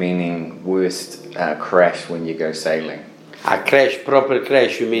wipeout meaning worst crash when you go sailing? A crash, proper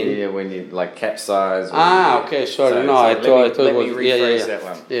crash, you mean? Yeah, when you capsize. Okay, sorry. I thought it was. Let me rephrase that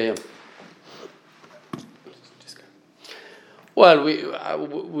one. Yeah. Just go. Well,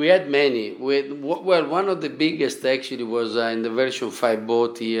 we had many. One of the biggest actually was in the version 5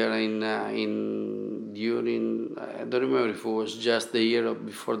 boat here during I don't remember if it was just the year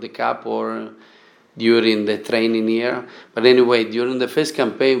before the cup or during the training year. But anyway, during the first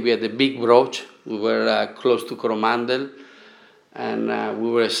campaign, we had a big broach. We were close to Coromandel, and we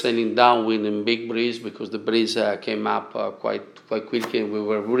were sailing downwind in big breeze because the breeze came up quite quickly, and we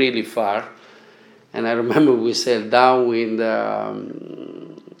were really far. And I remember we sailed downwind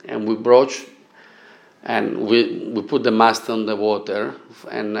and we broached. and we put the mast on the water.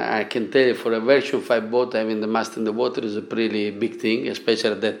 And I can tell you, for a version 5 boat, having the mast in the water is a pretty big thing,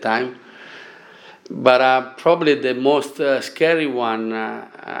 especially at that time. But probably the most scary one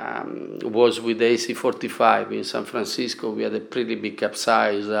was with the AC-45 in San Francisco. We had a pretty big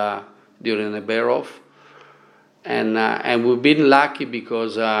capsize during a bear-off. And we've been lucky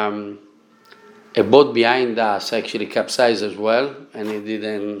because a boat behind us actually capsized as well, and it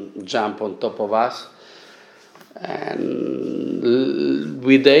didn't jump on top of us. And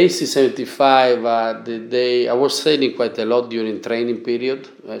with the AC-75, I was sailing quite a lot during training period,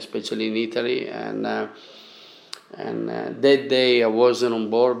 especially in Italy. And that day I wasn't on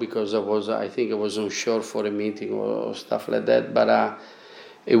board because I think I was on shore for a meeting or stuff like that. But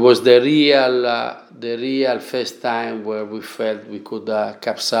it was the real first time where we felt we could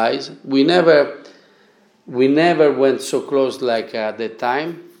capsize. We never went so close like at that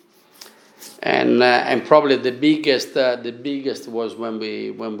time. And probably the biggest was when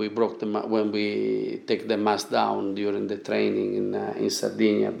we take the mast down during the training in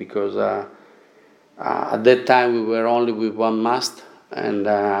Sardinia, because at that time we were only with one mast, and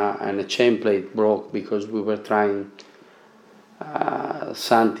a chain plate broke because we were trying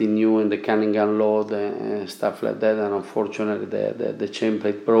something new in the Cunningham load and stuff like that, and unfortunately the chain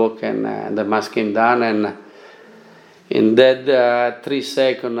plate broke and the mast came down. And in that 3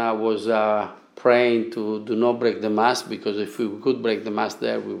 seconds, I was praying to do not break the mast, because if we could break the mast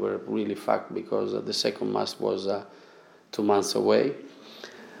there, we were really fucked, because the second mast was 2 months away.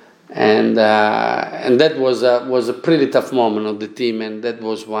 And that was a pretty tough moment of the team, and that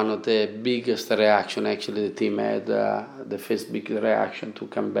was one of the biggest reaction actually the team had, the first big reaction to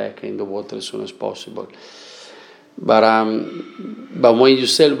come back in the water as soon as possible. But when you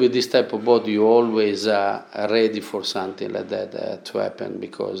sail with this type of boat, you always are ready for something like that to happen,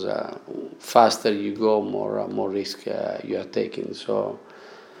 because faster you go, more risk you are taking. So,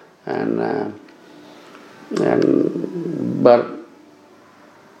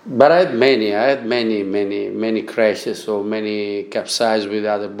 but I had many crashes, or many capsizes with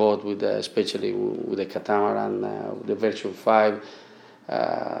other boats, especially with the catamaran, with the version 5.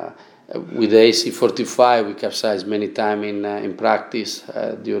 With the AC-45, we capsized many times in practice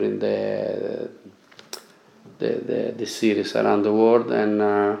during the series around the world, and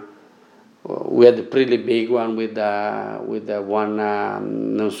we had a pretty big one with one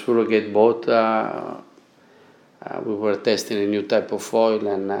non-surrogate boat. We were testing a new type of foil,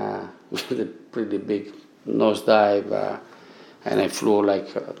 and with a pretty big nosedive, and I flew like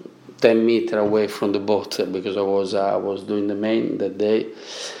 10 meters away from the boat because I was doing the main that day.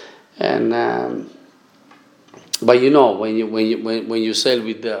 And but when you sail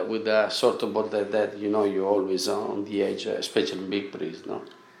with a sort of boat like that, you're always on the edge, especially in big breeze, no.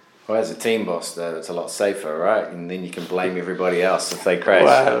 Well, as a team boss, though, it's a lot safer, right? And then you can blame everybody else if they crash.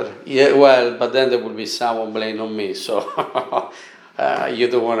 But then there will be someone blaming on me, so you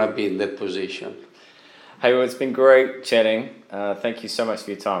don't want to be in that position. Hey, well, it's been great chatting. Thank you so much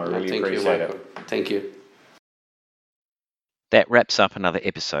for your time. I really appreciate it. Thank you. That wraps up another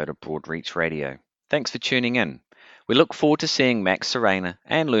episode of Broadreach Radio. Thanks for tuning in. We look forward to seeing Max Serena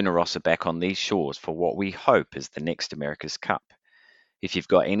and Luna Rossa back on these shores for what we hope is the next America's Cup. If you've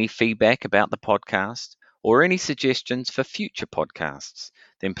got any feedback about the podcast or any suggestions for future podcasts,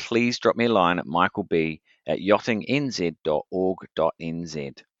 then please drop me a line at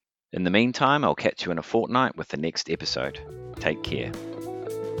michaelb@yachtingnz.org.nz. In the meantime, I'll catch you in a fortnight with the next episode. Take care.